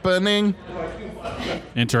happening.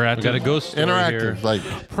 Interactive. Got a ghost story Interactive. here. Like,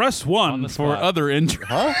 Press 1 the for spot. other inter.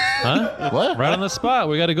 Huh? what? Right on the spot.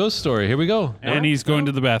 We got a ghost story. Here we go. And he's going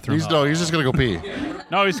to the bathroom. He's just going to go pee.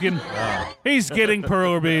 No, he's getting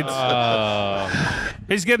perler beads.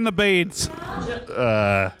 He's getting the beads.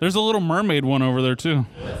 There's a little mermaid one over there too.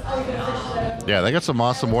 Yeah, they got some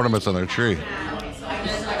awesome ornaments on their tree.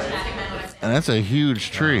 And that's a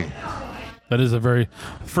huge tree. That is a very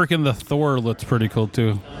freaking the Thor looks pretty cool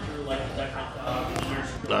too.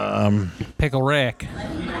 Pickle Rick.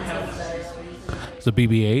 It's a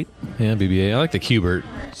BB-8. Yeah, BB-8. I like the Cubert.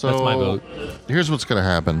 So That's my vote. Here's what's going to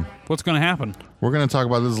happen. What's going to happen? We're going to talk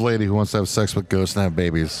about this lady who wants to have sex with ghosts and have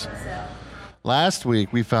babies. Last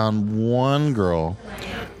week, we found one girl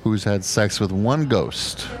who's had sex with one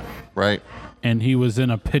ghost, right? And he was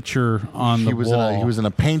in a picture on the wall. He was in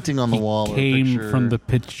a painting on the wall. or a Came picture, from the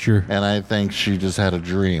picture. and I think she just had a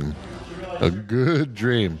dream. A good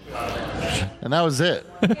dream. And that was it.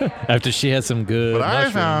 After she had some good But I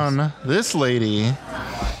mushrooms. found this lady.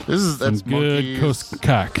 That's Good monkeys. coast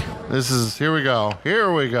cock. This is, here we go.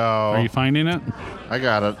 Here we go. Are you finding it? I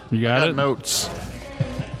got it. You got I it? Notes.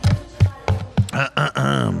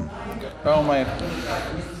 Oh my!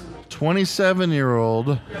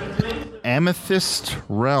 27-year-old Amethyst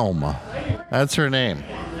Realm. That's her name.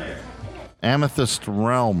 Amethyst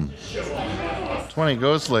Realm. 20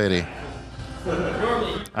 ghost lady.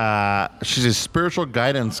 She's a spiritual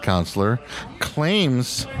guidance counselor.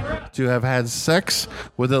 Claims to have had sex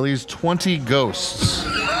with at least 20 ghosts.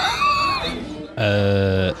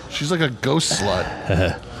 She's like a ghost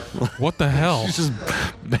slut. What the hell? She's just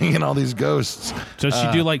banging all these ghosts. Does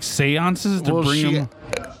she do like seances to bring she, them?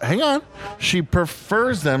 hang on. She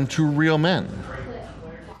prefers them to real men.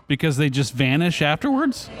 Because they just vanish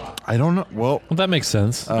afterwards? I don't know. Well, Well, that makes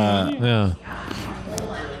sense. Yeah.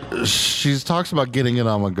 she talks about getting it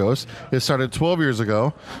on with ghosts. It started 12 years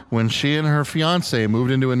ago when she and her fiance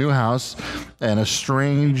moved into a new house, and a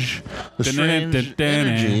strange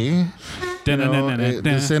energy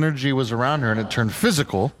this energy was around her and it turned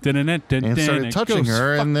physical and started touching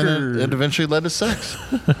her, and then it eventually led to sex.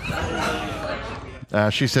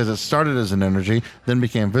 She says it started as an energy, then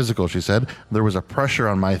became physical. She said there was a pressure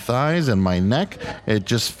on my thighs and my neck. It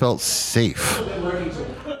just felt safe.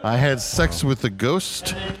 I had sex with the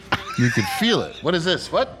ghost. You could feel it. What is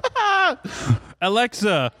this? What?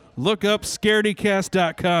 Alexa, look up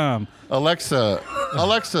scaredycast.com.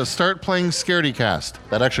 Alexa, start playing Scaredycast.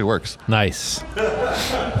 That actually works. Nice.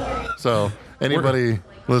 So anybody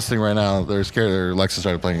listening right now, they're scared. Or Alexa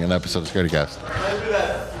started playing an episode of Scaredycast. I do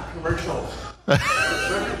that commercial.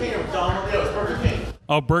 Burger King or McDonald's? Yeah, it was Burger King.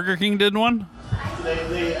 Oh, Burger King did one?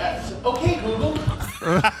 They okay, Google.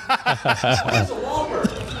 What's a Whopper?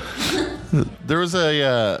 There was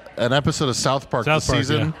an episode of South Park this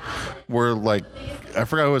season where, like, I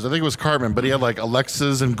forgot who it was. I think it was Cartman, but he had like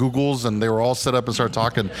Alexas and Googles, and they were all set up and started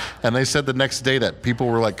talking. And they said the next day that people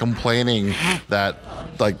were like complaining that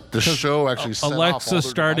like the show actually set off all Alexa their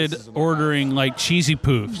started devices and- ordering like cheesy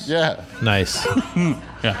poofs. Yeah. Nice.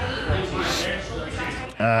 Yeah.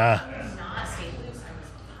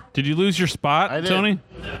 Did you lose your spot, I did. Tony?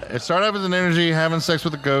 It started off as an energy, having sex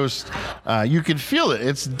with a ghost. You could feel it.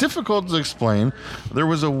 It's difficult to explain. There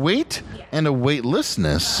was a weight and a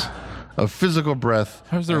weightlessness of physical breath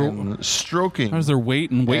and stroking. How's their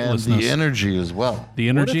weight and and weightlessness? the energy as well. The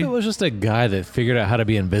What if energy? it was just a guy that figured out how to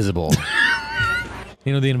be invisible?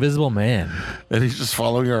 You know, the Invisible Man. And he's just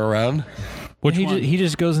following her around. Which he, one? he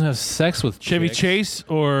just goes and has sex with Chevy chicks. Chase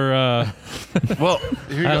or Well,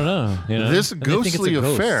 here you I go. don't know. You know? This And they think it's a ghostly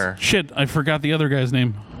ghost. affair. shit? I forgot the other guy's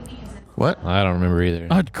name. What? I don't remember either.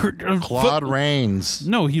 Claude Rains.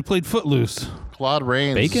 No, he played Footloose. Claude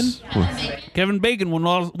Rains. Bacon? Kevin Bacon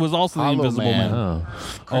was also the Hollow Invisible Man. Man.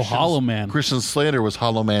 Oh. Hollow Man. Christian Slater was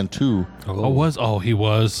Hollow Man 2. He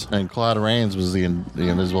was And Claude Rains was the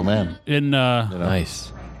Invisible Man. in.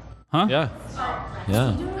 Nice. Huh? Yeah.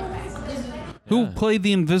 Yeah. Who played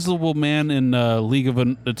the Invisible Man in League of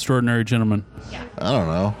Extraordinary Gentlemen? I don't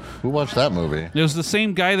know. Who watched that movie? It was the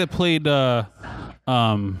same guy that played.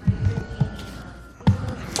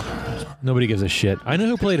 Nobody gives a shit. I know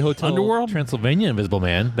who played Hotel Underworld? Transylvania Invisible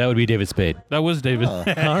Man. That would be David Spade. That was David. All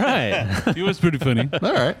right. He was pretty funny.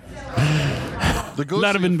 All right. The A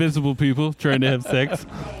lot of ghostly. invisible people trying to have sex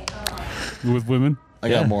with women. I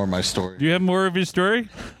got more of my story. Do you have more of your story?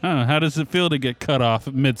 How does it feel to get cut off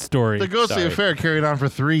mid-story? The ghostly affair carried on for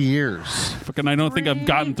 3 years. Fucking, I don't think I've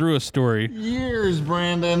gotten through a story. Years,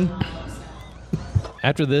 Brandon.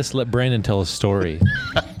 After this, let Brandon tell a story.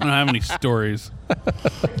 I don't have any stories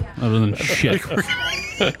other than shit.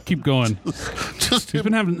 Keep going. Just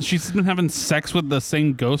She's been having sex with the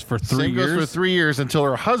same ghost for 3 same years. goes for 3 years until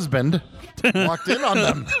her husband walked in on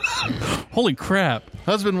them. Holy crap!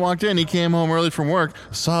 Husband walked in. He came home early from work,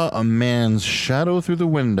 saw a man's shadow through the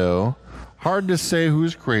window. Hard to say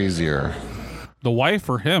who's crazier. The wife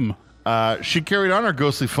or him? She carried on her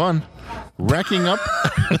ghostly fun, racking up.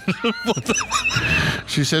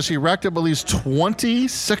 She says she racked up at least 20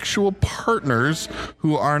 sexual partners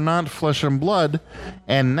who are not flesh and blood.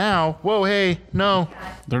 And now, whoa, hey, no,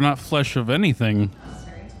 They're not flesh of anything.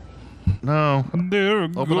 no. There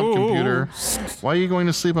Open up computer. Why are you going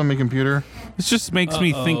to sleep on my computer? This just makes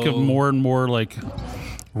me think of more and more like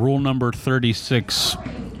rule number 36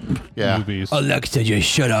 Yeah. movies. Alexa, just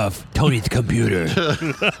shut off Tony's computer.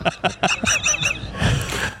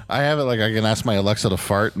 I have it like I can ask my Alexa to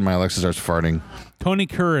fart, and my Alexa starts farting. Tony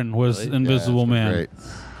Curran was Invisible Yeah, Man. Great.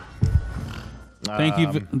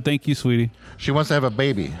 Thank you, sweetie. She wants to have a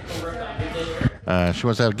baby. She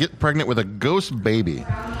wants to get pregnant with a ghost baby.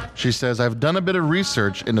 She says, I've done a bit of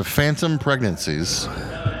research into phantom pregnancies.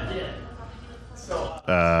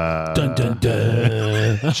 Dun dun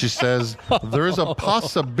dun. She says, there is a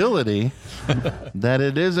possibility that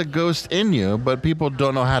it is a ghost in you, but people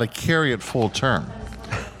don't know how to carry it full term.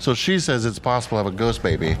 So she says it's possible to have a ghost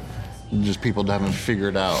baby. Just people haven't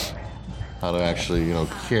figured out how to actually,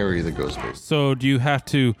 carry the ghost baby. So do you have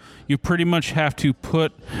to? You pretty much have to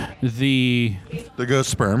put the The ghost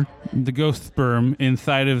sperm. ghost sperm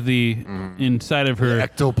inside of her,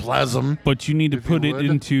 Ectoplasm. but you need to put it would.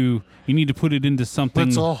 into. You need to put it into something.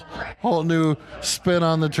 That's a whole new spin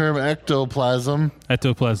on the term ectoplasm.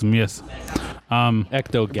 Ectoplasm, yes.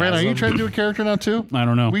 Ectogasm. Brandon, are you trying to do a character now too? I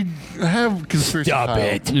don't know. We have conspiracy. Stop Kyle.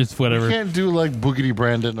 it. It's We whatever. can't do like Boogity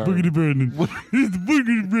Brandon. Or, Brandon. It's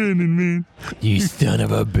Boogity Brandon, man. You son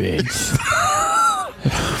of a bitch.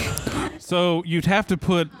 So you'd have to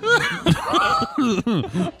put.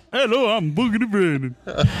 Hello, I'm Boogity Brandon.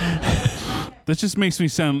 That just makes me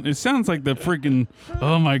sound. It sounds like the freaking.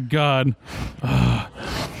 Oh my god.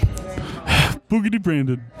 Boogity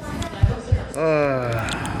Brandon.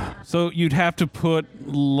 So you'd have to put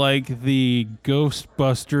like the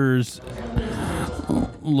Ghostbusters,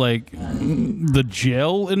 like the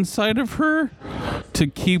gel inside of her to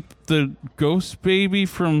keep the ghost baby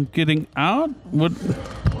from getting out. What?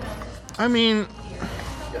 I mean,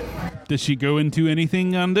 Does she go into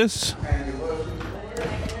anything on this?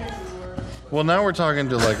 well, now we're talking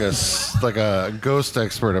to like a ghost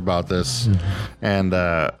expert about this, and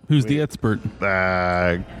Who's the expert?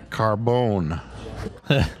 Carbone.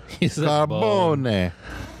 He said bone. Carbone.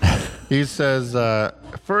 He says,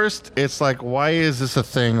 first, it's like, why is this a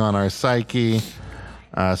thing on our psyche?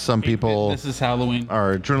 Some people This is Halloween.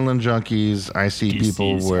 are adrenaline junkies. I see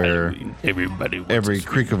people where Everybody. every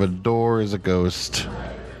creak of a door is a ghost.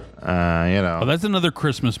 Oh, that's another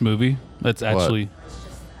Christmas movie. That's actually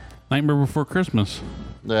Nightmare Before Christmas.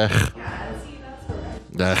 Ugh.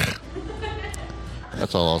 Ugh.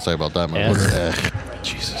 That's all I'll say about that movie. Ugh.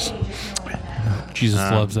 Jesus. Jesus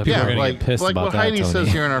loves that. Yeah, gonna like get pissed what about that, Heidi Tony. says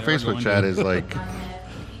here in our Facebook chat is like,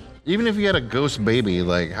 even if you had a ghost baby,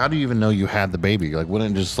 like, how do you even know you had the baby? Like,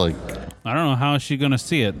 wouldn't it just like I don't know how is she gonna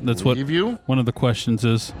see it. That's what leave you? one of the questions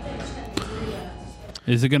is.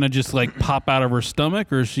 Is it gonna just like pop out of her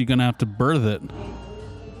stomach, or is she gonna have to birth it?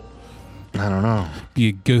 I don't know. Be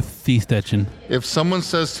a ghost C-section. If someone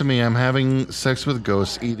says to me, I'm having sex with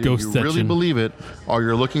ghosts, either Ghost you really section. believe it or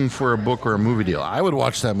you're looking for a book or a movie deal. I would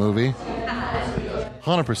watch that movie.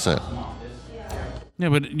 100%. Yeah,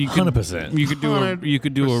 but you could 100%. You could do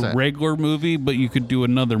a 100%. regular movie, but you could do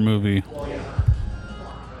another movie.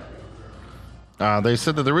 They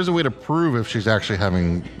said that there is a way to prove if she's actually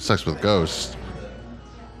having sex with ghosts.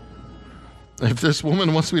 If this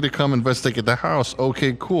woman wants me to come investigate the house,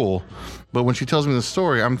 okay, cool. But when she tells me the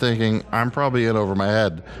story, I'm thinking, I'm probably in over my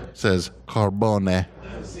head, says Carbone.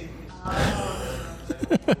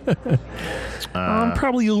 I'm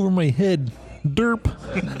probably over my head. Derp.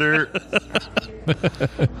 Dirt.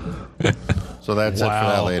 So that's it for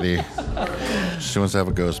that lady. She wants to have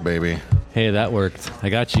a ghost baby. Hey, that worked. I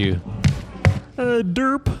got you.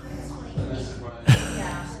 Derp.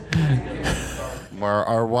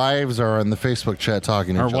 Our wives are in the Facebook chat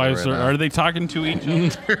talking to Our each wives other. are they talking to each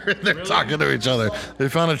other? They're talking to each other. They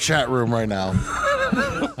found a chat room right now.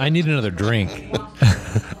 I need another drink.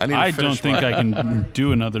 I don't think I can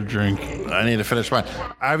do another drink. I need to finish mine.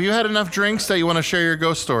 Have you had enough drinks that you want to share your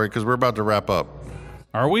ghost story? Because we're about to wrap up.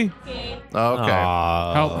 Are we? Okay.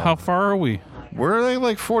 How far are we? We're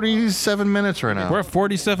like 47 minutes right now. We're at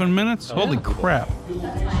 47 minutes? Holy crap.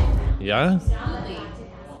 Yeah?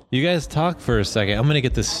 You guys talk for a second. I'm going to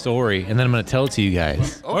get this story, and then I'm going to tell it to you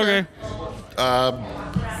guys. Okay.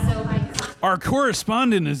 Our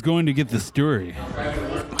correspondent is going to get the story.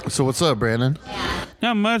 So what's up, Brandon?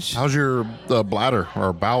 Not much. How's your bladder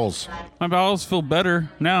or bowels? My bowels feel better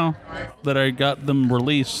now that I got them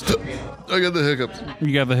released. I got the hiccups.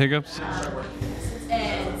 You got the hiccups?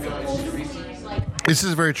 This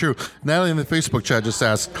is very true. Natalie in the Facebook chat just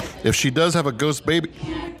asked if she does have a ghost baby.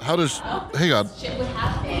 How does? Hang on.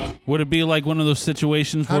 Would it be like one of those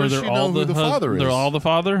situations How where does they're she all know who the father they're is? all the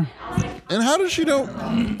father? And how does she know?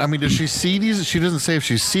 I mean, does she see these? She doesn't say if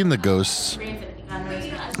she's seen the ghosts.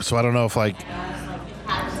 So I don't know if like.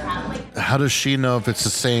 How does she know if it's the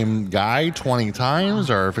same guy 20 times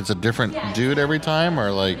or if it's a different dude every time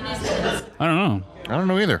or like? I don't know. I don't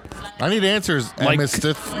know either. I need answers. Like, Miss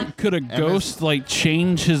Stiff. Could a ghost like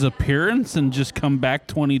change his appearance and just come back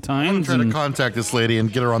 20 I'm times? trying to And contact this lady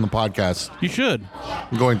and get her on the podcast. you should.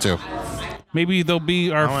 I'm going to. Maybe they'll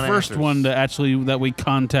be our want first answers. one to actually that we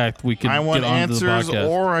contact. We can I want get onto the answers, podcast.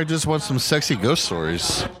 or I just want some sexy ghost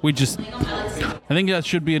stories. We just, I think that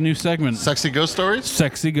should be a new segment. Sexy ghost stories?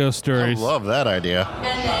 Sexy ghost I stories. love that idea.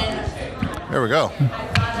 There we go.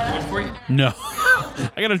 No,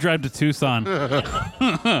 I gotta drive to Tucson.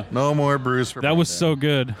 No more Bruce. For That was so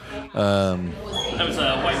good. That was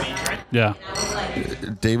white meat, right? Yeah,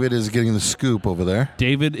 David is getting the scoop over there.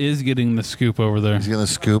 David is getting the scoop over there. He's getting the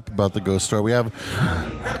scoop about the ghost story. We have.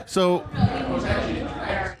 So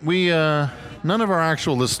we none of our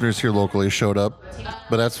actual listeners here locally showed up,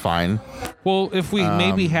 but that's fine. Well, if we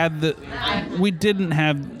maybe had we didn't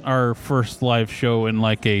have our first live show in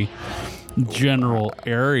like a general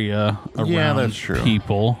area around Yeah, that's true.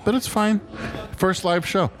 people. But it's fine. First live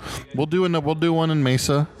show. We'll do one in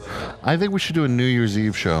Mesa. I think we should do a New Year's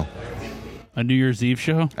Eve show. A New Year's Eve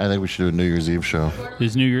show? I think we should do a New Year's Eve show.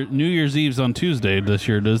 Is New Year's Eve's on Tuesday this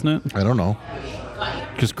year, doesn't it? I don't know.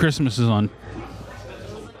 Because Christmas is on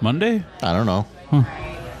Monday? I don't know.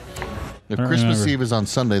 If don't Christmas remember. Eve is on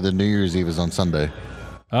Sunday, then New Year's Eve is on Sunday.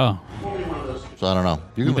 Oh. So I don't know.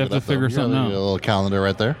 You can We'd look have it to up, though. figure You got something a out. little calendar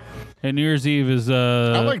right there. And New Year's Eve is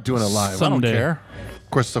I like doing it live. Sunday. I don't care. Of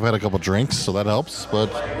course, I've had a couple drinks, so that helps. But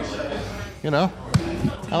you know,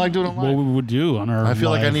 I like doing it What live. we would do on our I feel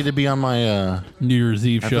like I live need to be on my. New Year's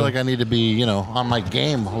Eve I show. feel like I need to be, on my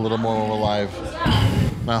game a little more when we're live.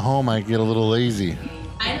 At home, I get a little lazy.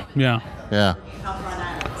 I know yeah. Yeah. how far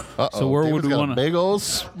that is. Uh-oh. So where David's would we got wanna- a big old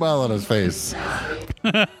smile on his face.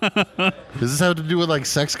 Does this have to do with like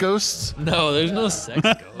sex ghosts? No, there's no sex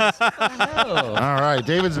ghost. All right,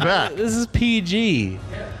 David's back. This is PG.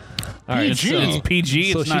 All right, PG? It's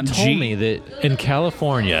PG. So It's she not told G. me that in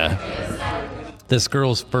California, this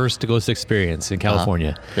girl's first ghost experience in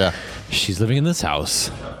California. Yeah. She's living in this house,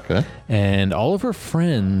 Okay. and all of her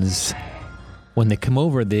friends, when they come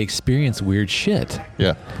over, they experience weird shit.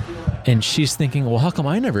 Yeah. And she's thinking, well, how come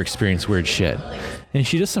I never experienced weird shit? And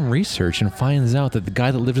she does some research and finds out that the guy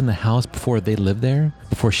that lived in the house before she lived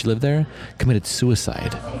there, committed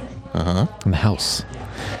suicide in the house.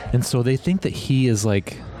 And so they think that he is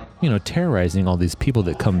like, terrorizing all these people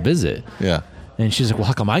that come visit. Yeah. And she's like, well,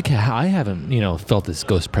 how come I haven't, felt this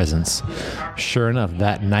ghost presence? Sure enough,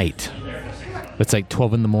 that night, it's like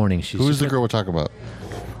 12 in the morning. She's Who's just the like, girl we're talking about?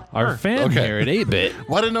 our fan Okay. here at 8-Bit.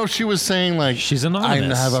 Well, I didn't know she was saying like She's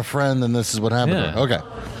anonymous. I have a friend and this is what happened. Yeah. To her. Okay.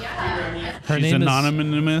 Her She's name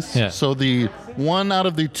anonymous. Yeah. So the one out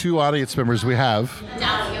of the two audience members we have.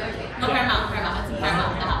 Down here. No, Paramount. It's in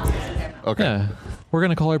Paramount. The house is in Paramount. Okay. Yeah. We're going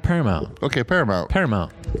to call her Paramount. Okay.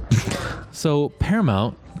 Paramount. So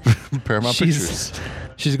Paramount, Paramount Pictures.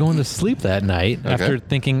 she's going to sleep that night Okay. after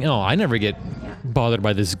thinking, oh, I never get bothered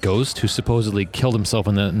by this ghost who supposedly killed himself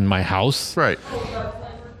in my house. Right.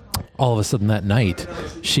 All of a sudden that night,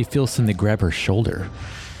 she feels something grab her shoulder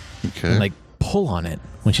Okay. and like pull on it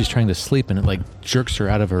when she's trying to sleep, and it like jerks her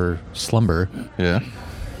out of her slumber. Yeah.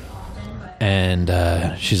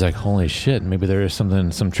 And she's like, holy shit, maybe there is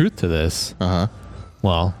some truth to this. Uh huh.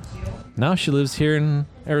 Well, now she lives here in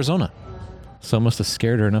Arizona. So it must have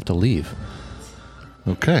scared her enough to leave.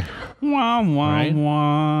 Okay. Wah, wah, Right?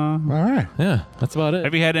 wah. All right. Yeah, that's about it.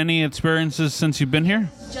 Have you had any experiences since you've been here?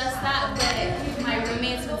 Just that, but my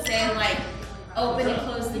roommates would say like, open and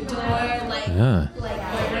close the door, like, Yeah.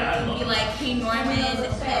 like be like, hey Norman,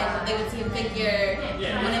 and they would see a figure,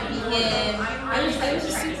 wouldn't be him. It was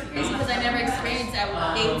just super crazy because I never experienced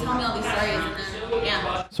that. They would tell me all these stories, and then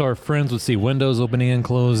yeah. So our friends would see windows opening and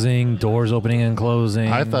closing, doors opening and closing.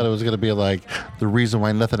 I thought it was gonna be like the reason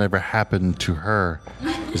why nothing ever happened to her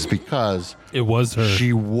is because It was her.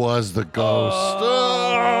 she was the ghost.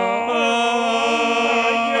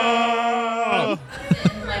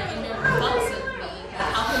 And like it never fucks with me. Like,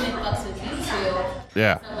 how come it fucks with you two?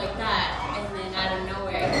 Yeah. Stuff like that, and then out of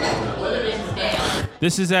nowhere, the next day, I'm like,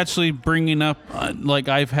 This is actually bringing up, like,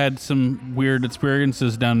 I've had some weird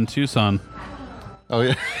experiences down in Tucson. Oh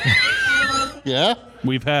yeah. Yeah.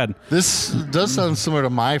 We've had. This does sound similar to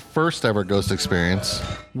my first ever ghost experience.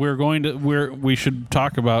 We should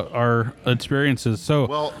talk about our experiences. So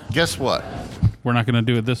Well, guess what? we're not going to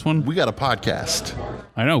do it this one. We got a podcast,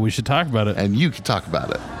 I know we should talk about it. and you can talk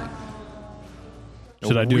about it.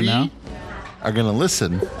 Should I do it now? Are gonna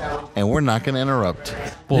listen, and we're not gonna interrupt.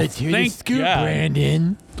 Let's hear the thank scoop, God.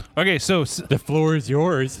 Brandon. Okay, so The floor is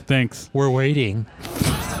yours. thanks. We're waiting.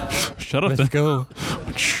 Shut up. Let's go.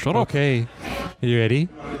 Shut up. Okay. You ready?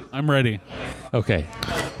 I'm ready. Okay.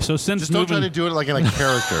 So since Just don't try to moving, do it like in a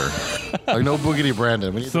character, like no boogity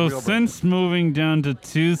Brandon. We need so the real since moving down to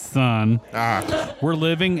Tucson, Brandon. we're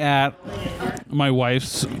living at my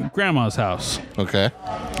wife's grandma's house. Okay.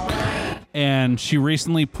 And she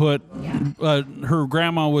recently put her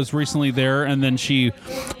grandma was recently there, and then she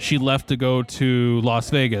left to go to Las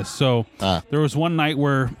Vegas. So there was one night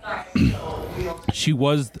where she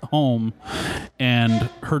was home, and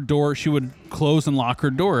her door, she would close and lock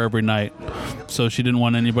her door every night, so she didn't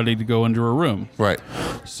want anybody to go into her room. Right.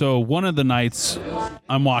 So one of the nights,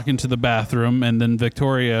 I'm walking to the bathroom, and then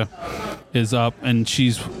Victoria is up, and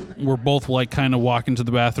we're both like kind of walking to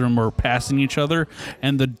the bathroom or passing each other,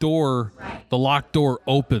 and the locked door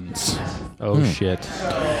opens, Oh, shit.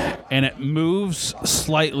 and it moves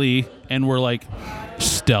slightly, and we're like,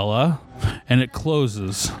 Stella, and it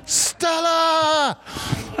closes. Stella.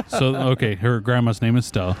 So okay, her grandma's name is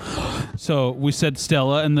Stella. So we said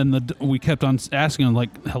Stella, and then we kept on asking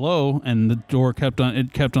like hello, and the door kept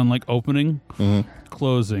on like opening,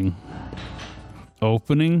 closing,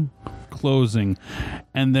 opening, closing,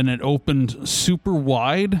 and then it opened super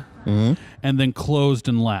wide, and then closed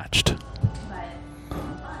and latched.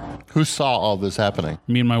 Who saw all this happening?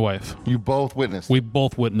 Me and my wife, You both witnessed. we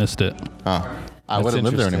both witnessed it. I I wouldn't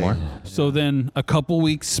live there anymore. So then a couple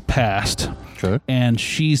weeks passed, Okay. and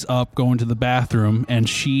she's up going to the bathroom, and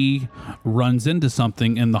she runs into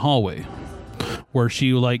something in the hallway. Where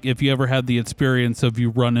she, like, if you ever had the experience of you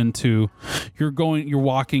run into, you're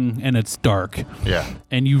walking and it's dark, Yeah.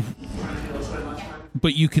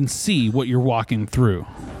 but you can see what you're walking through.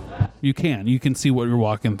 You can see what you're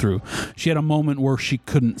walking through. She had a moment where she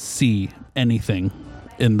couldn't see anything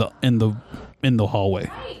in the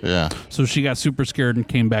hallway. Yeah. So she got super scared and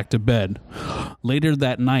came back to bed. Later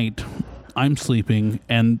that night, I'm sleeping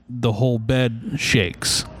and the whole bed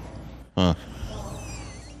shakes. Huh.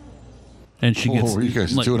 And she gets. What were you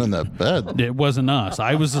guys like, doing in that bed? It wasn't us.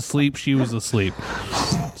 I was asleep. She was asleep.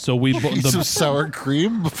 So we Eat some sour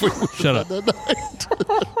cream before we shut up.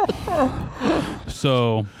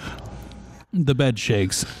 So the bed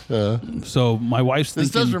shakes. So my wife's This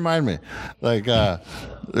thinking. does remind me. Like,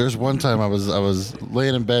 there's one time I was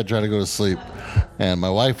laying in bed trying to go to sleep, and my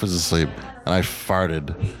wife was asleep, and I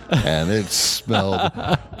farted, and it smelled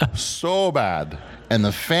so bad. And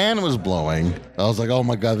the fan was blowing. I was like, oh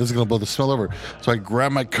my God, this is going to blow the smell over. So I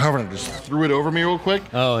grabbed my cover and I just threw it over me real quick.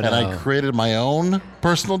 Oh, and I no. created my own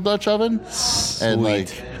personal Dutch oven. And like,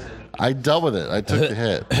 I dealt with it. I took the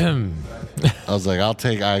hit. I was like,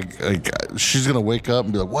 she's going to wake up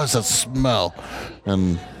and be like, what's that smell?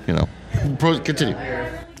 And, continue.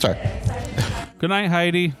 Sorry. Good night,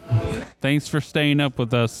 Heidi. Thanks for staying up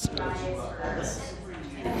with us.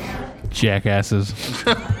 Jackasses.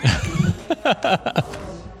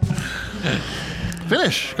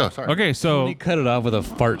 Finish. Go. Sorry. Okay, so He cut it off with a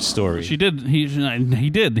fart story. she did. He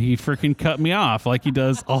did. He freaking cut me off like he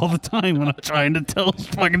does all the time when I'm trying to tell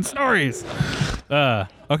fucking stories.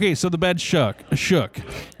 Okay, so the bed shook,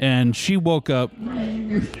 and she woke up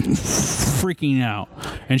freaking out,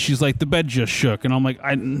 and she's like, "The bed just shook," and I'm like,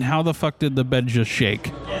 "How the fuck did the bed just shake?"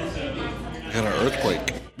 Got an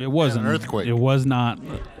earthquake. It wasn't an earthquake. It was not.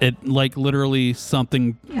 It like literally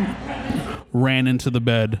something ran into the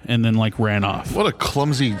bed and then like ran off. What a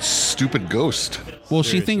clumsy, stupid ghost. Well,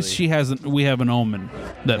 she thinks we have an omen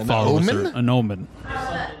that follows her. omen? An omen.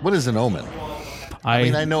 What is an omen? I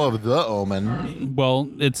mean, I know of the omen. Well,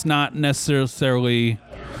 it's not necessarily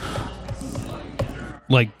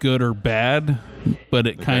like good or bad, but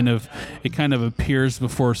it kind of appears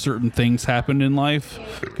before certain things happen in life.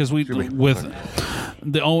 Because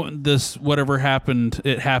this whatever happened,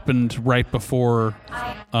 it happened right before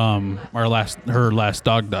her last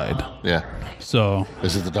dog died. Yeah. So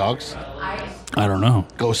Is it the dogs? I don't know.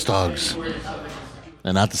 Ghost dogs.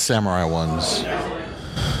 And not the samurai ones.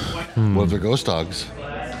 What if they're ghost dogs?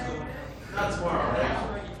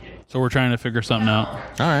 So we're trying to figure something out. All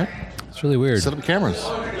right. It's really weird. Set up cameras.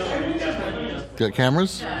 Got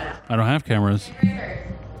cameras? I don't have cameras.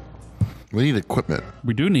 We need equipment.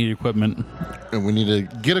 We do need equipment. And we need to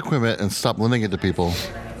get equipment and stop lending it to people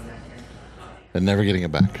and never getting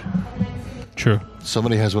it back. True.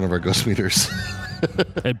 Somebody has one of our ghost meters.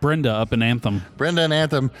 Hey, Brenda up in Anthem. Brenda and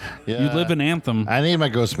Anthem. Yeah. You live in Anthem. I need my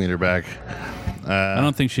ghost meter back. I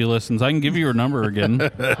don't think she listens. I can give you her number again.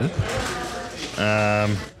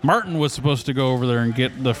 Martin was supposed to go over there and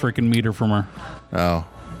get the freaking meter from her. Oh.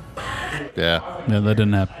 Yeah. Yeah, that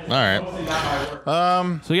didn't happen. All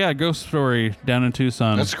right. So yeah, ghost story down in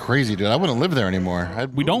Tucson. That's crazy, dude. I wouldn't live there anymore.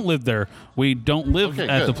 We don't live there. We don't live Okay,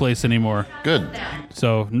 at good. the place anymore. Good.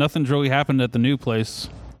 So nothing's really happened at the new place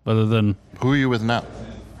other than Who are you with now?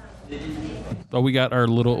 we got our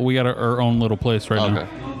own little place right Okay.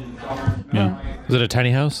 now. Yeah. Is it a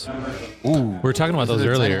tiny house? Ooh. We were talking about those it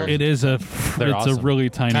a tiny earlier. house? It is a They're it's a awesome. really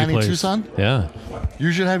tiny Tiny place. Tucson? Yeah.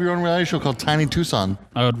 You should have your own reality show called Tiny Tucson.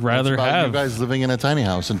 I would rather It's about have you guys living in a tiny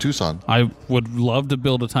house in Tucson. I would love to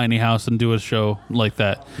build a tiny house and do a show like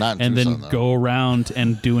that. Not in and Tucson, then though. go around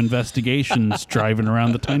and do investigations driving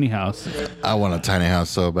around the tiny house. I want a tiny house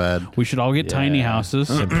so bad. We should all get tiny Yeah. houses.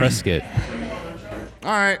 In Prescott.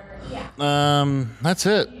 All right. That's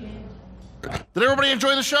it. Did everybody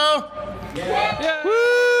enjoy the show?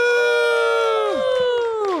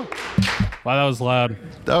 Wow, that was loud.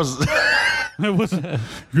 That was It was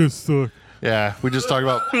good stuff. yeah. We just talked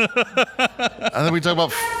about. I think we talked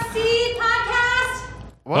about. See podcast.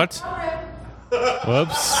 What?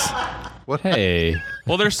 Whoops. What? Hey.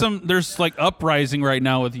 Well, there's like uprising right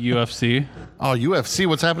now with the UFC, Oh, UFC.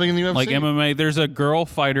 What's happening in the UFC? like MMA. There's a girl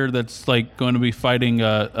fighter that's like going to be fighting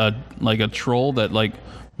a troll that like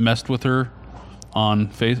messed with her on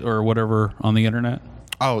face or whatever on the internet.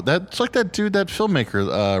 Oh, that's like that dude, that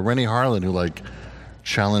filmmaker, Rennie Harlan, who like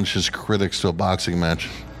challenged his critics to a boxing match.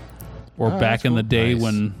 Or back that's in the cool. day Nice.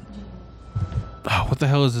 when, what the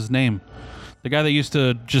hell is his name? The guy that used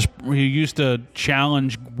to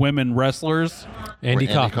challenge women wrestlers. Andy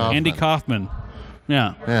Kaufman. Andy Kaufman.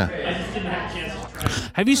 Yeah. Yeah.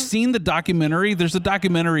 Have you seen the documentary? There's a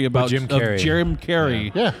documentary about Jim Carrey. Jim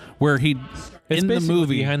Carrey. Yeah. Where he It's in the basically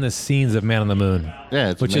movie, behind the scenes of Man on the Moon.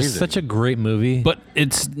 Yeah, it's which amazing. is such a great movie. but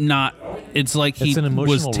it's not. It's like he It's an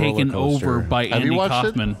was emotional taken roller coaster. over by Have Andy you watched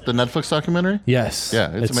Kaufman. it? The Netflix documentary? yes,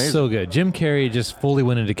 Yeah, it's amazing. so good. Jim Carrey just fully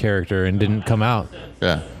went into character and didn't come out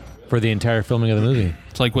Yeah. for the entire filming of the movie.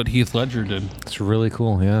 It's like what Heath Ledger did. It's really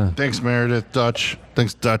cool. Yeah. Thanks, Meredith. Dutch.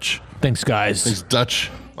 Thanks, Dutch. Thanks, guys. Thanks, Dutch.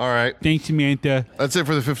 All right. Thanks, Samantha. That's it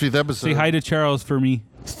for the 50th episode. Say hi to Charles for me.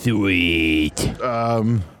 Sweet.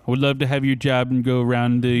 I would love to have your job and go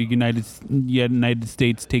around the United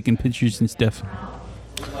States taking pictures and stuff.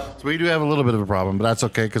 So we do have a little bit of a problem, but that's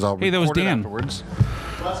okay because I'll Hey, that was record it Dan. afterwards.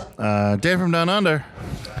 Dan from Down Under.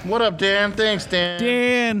 What up, Dan? Thanks, Dan.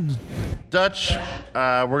 Dan. Dutch,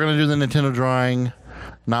 we're going to do the Nintendo drawing,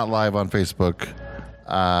 not live on Facebook.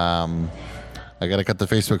 I got to cut the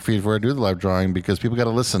Facebook feed before I do the live drawing because people got to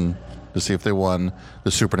listen to see if they won the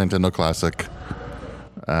Super Nintendo Classic.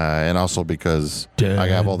 And also because I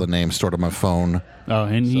have all the names stored on my phone. Oh,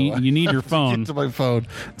 and you need your phone. Get to my phone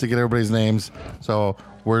to get everybody's names. So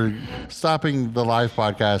we're stopping the live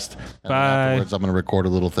podcast. And then Bye. afterwards, I'm going to record a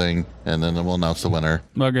little thing, and then we'll announce the winner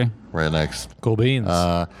Okay. right next. Cool beans.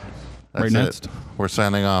 That's Right next. it. We're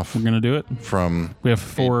signing off We're going to do it. from We have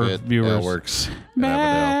 4 8-bit viewers. Works.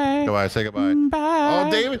 Bye. Goodbye. Say goodbye. Bye.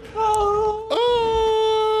 Oh, David. Oh.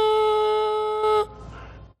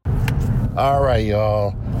 All right,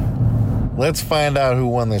 y'all. Let's find out who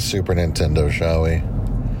won this Super Nintendo, shall we?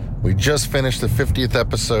 We just finished the 50th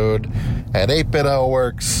episode at 8-bit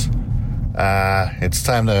Works. It's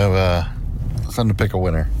time to pick a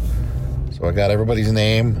winner. So I got everybody's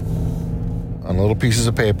name on little pieces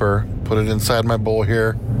of paper, put it inside my bowl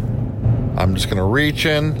here. I'm just going to reach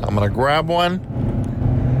in, I'm going to grab one,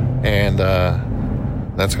 and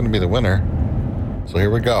that's going to be the winner. So here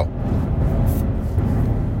we go.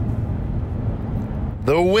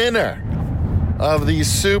 The winner of the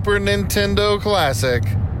Super Nintendo Classic,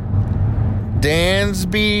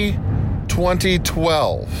 Dansby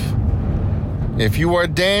 2012. If you are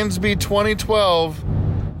Dansby 2012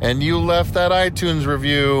 and you left that iTunes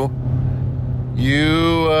review,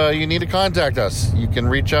 you need to contact us. You can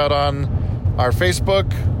reach out on our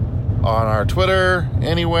Facebook, on our Twitter,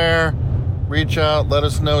 anywhere. Reach out, let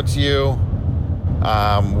us know it's you.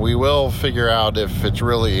 We will figure out if it's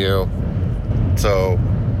really you. So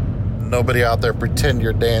nobody out there pretend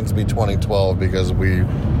you're Dansby 2012 because we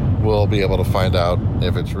will be able to find out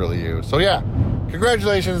if it's really you. So yeah,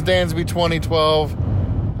 congratulations, Dansby 2012.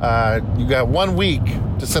 You got 1 week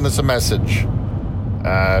to send us a message.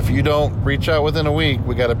 If you don't reach out within a week,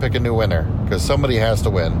 we got to pick a new winner because somebody has to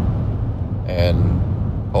win.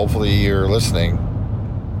 And hopefully you're listening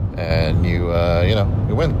and you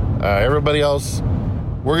win. Everybody else,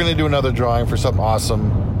 we're going to do another drawing for something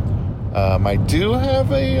awesome. I do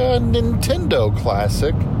have a Nintendo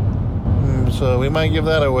Classic, so we might give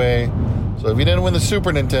that away. So if you didn't win the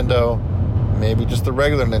Super Nintendo, maybe just the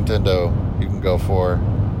regular Nintendo you can go for.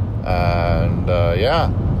 And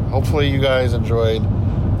hopefully you guys enjoyed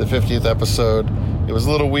the 50th episode. It was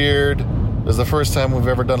a little weird. It was the first time we've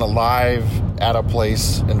ever done a live at a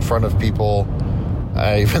place in front of people,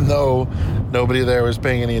 even though nobody there was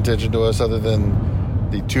paying any attention to us other than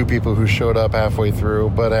the 2 people who showed up halfway through.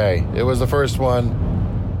 But hey, it was the first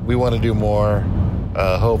one. We want to do more.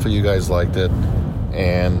 Hopefully you guys liked it.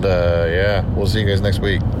 And we'll see you guys next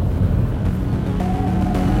week.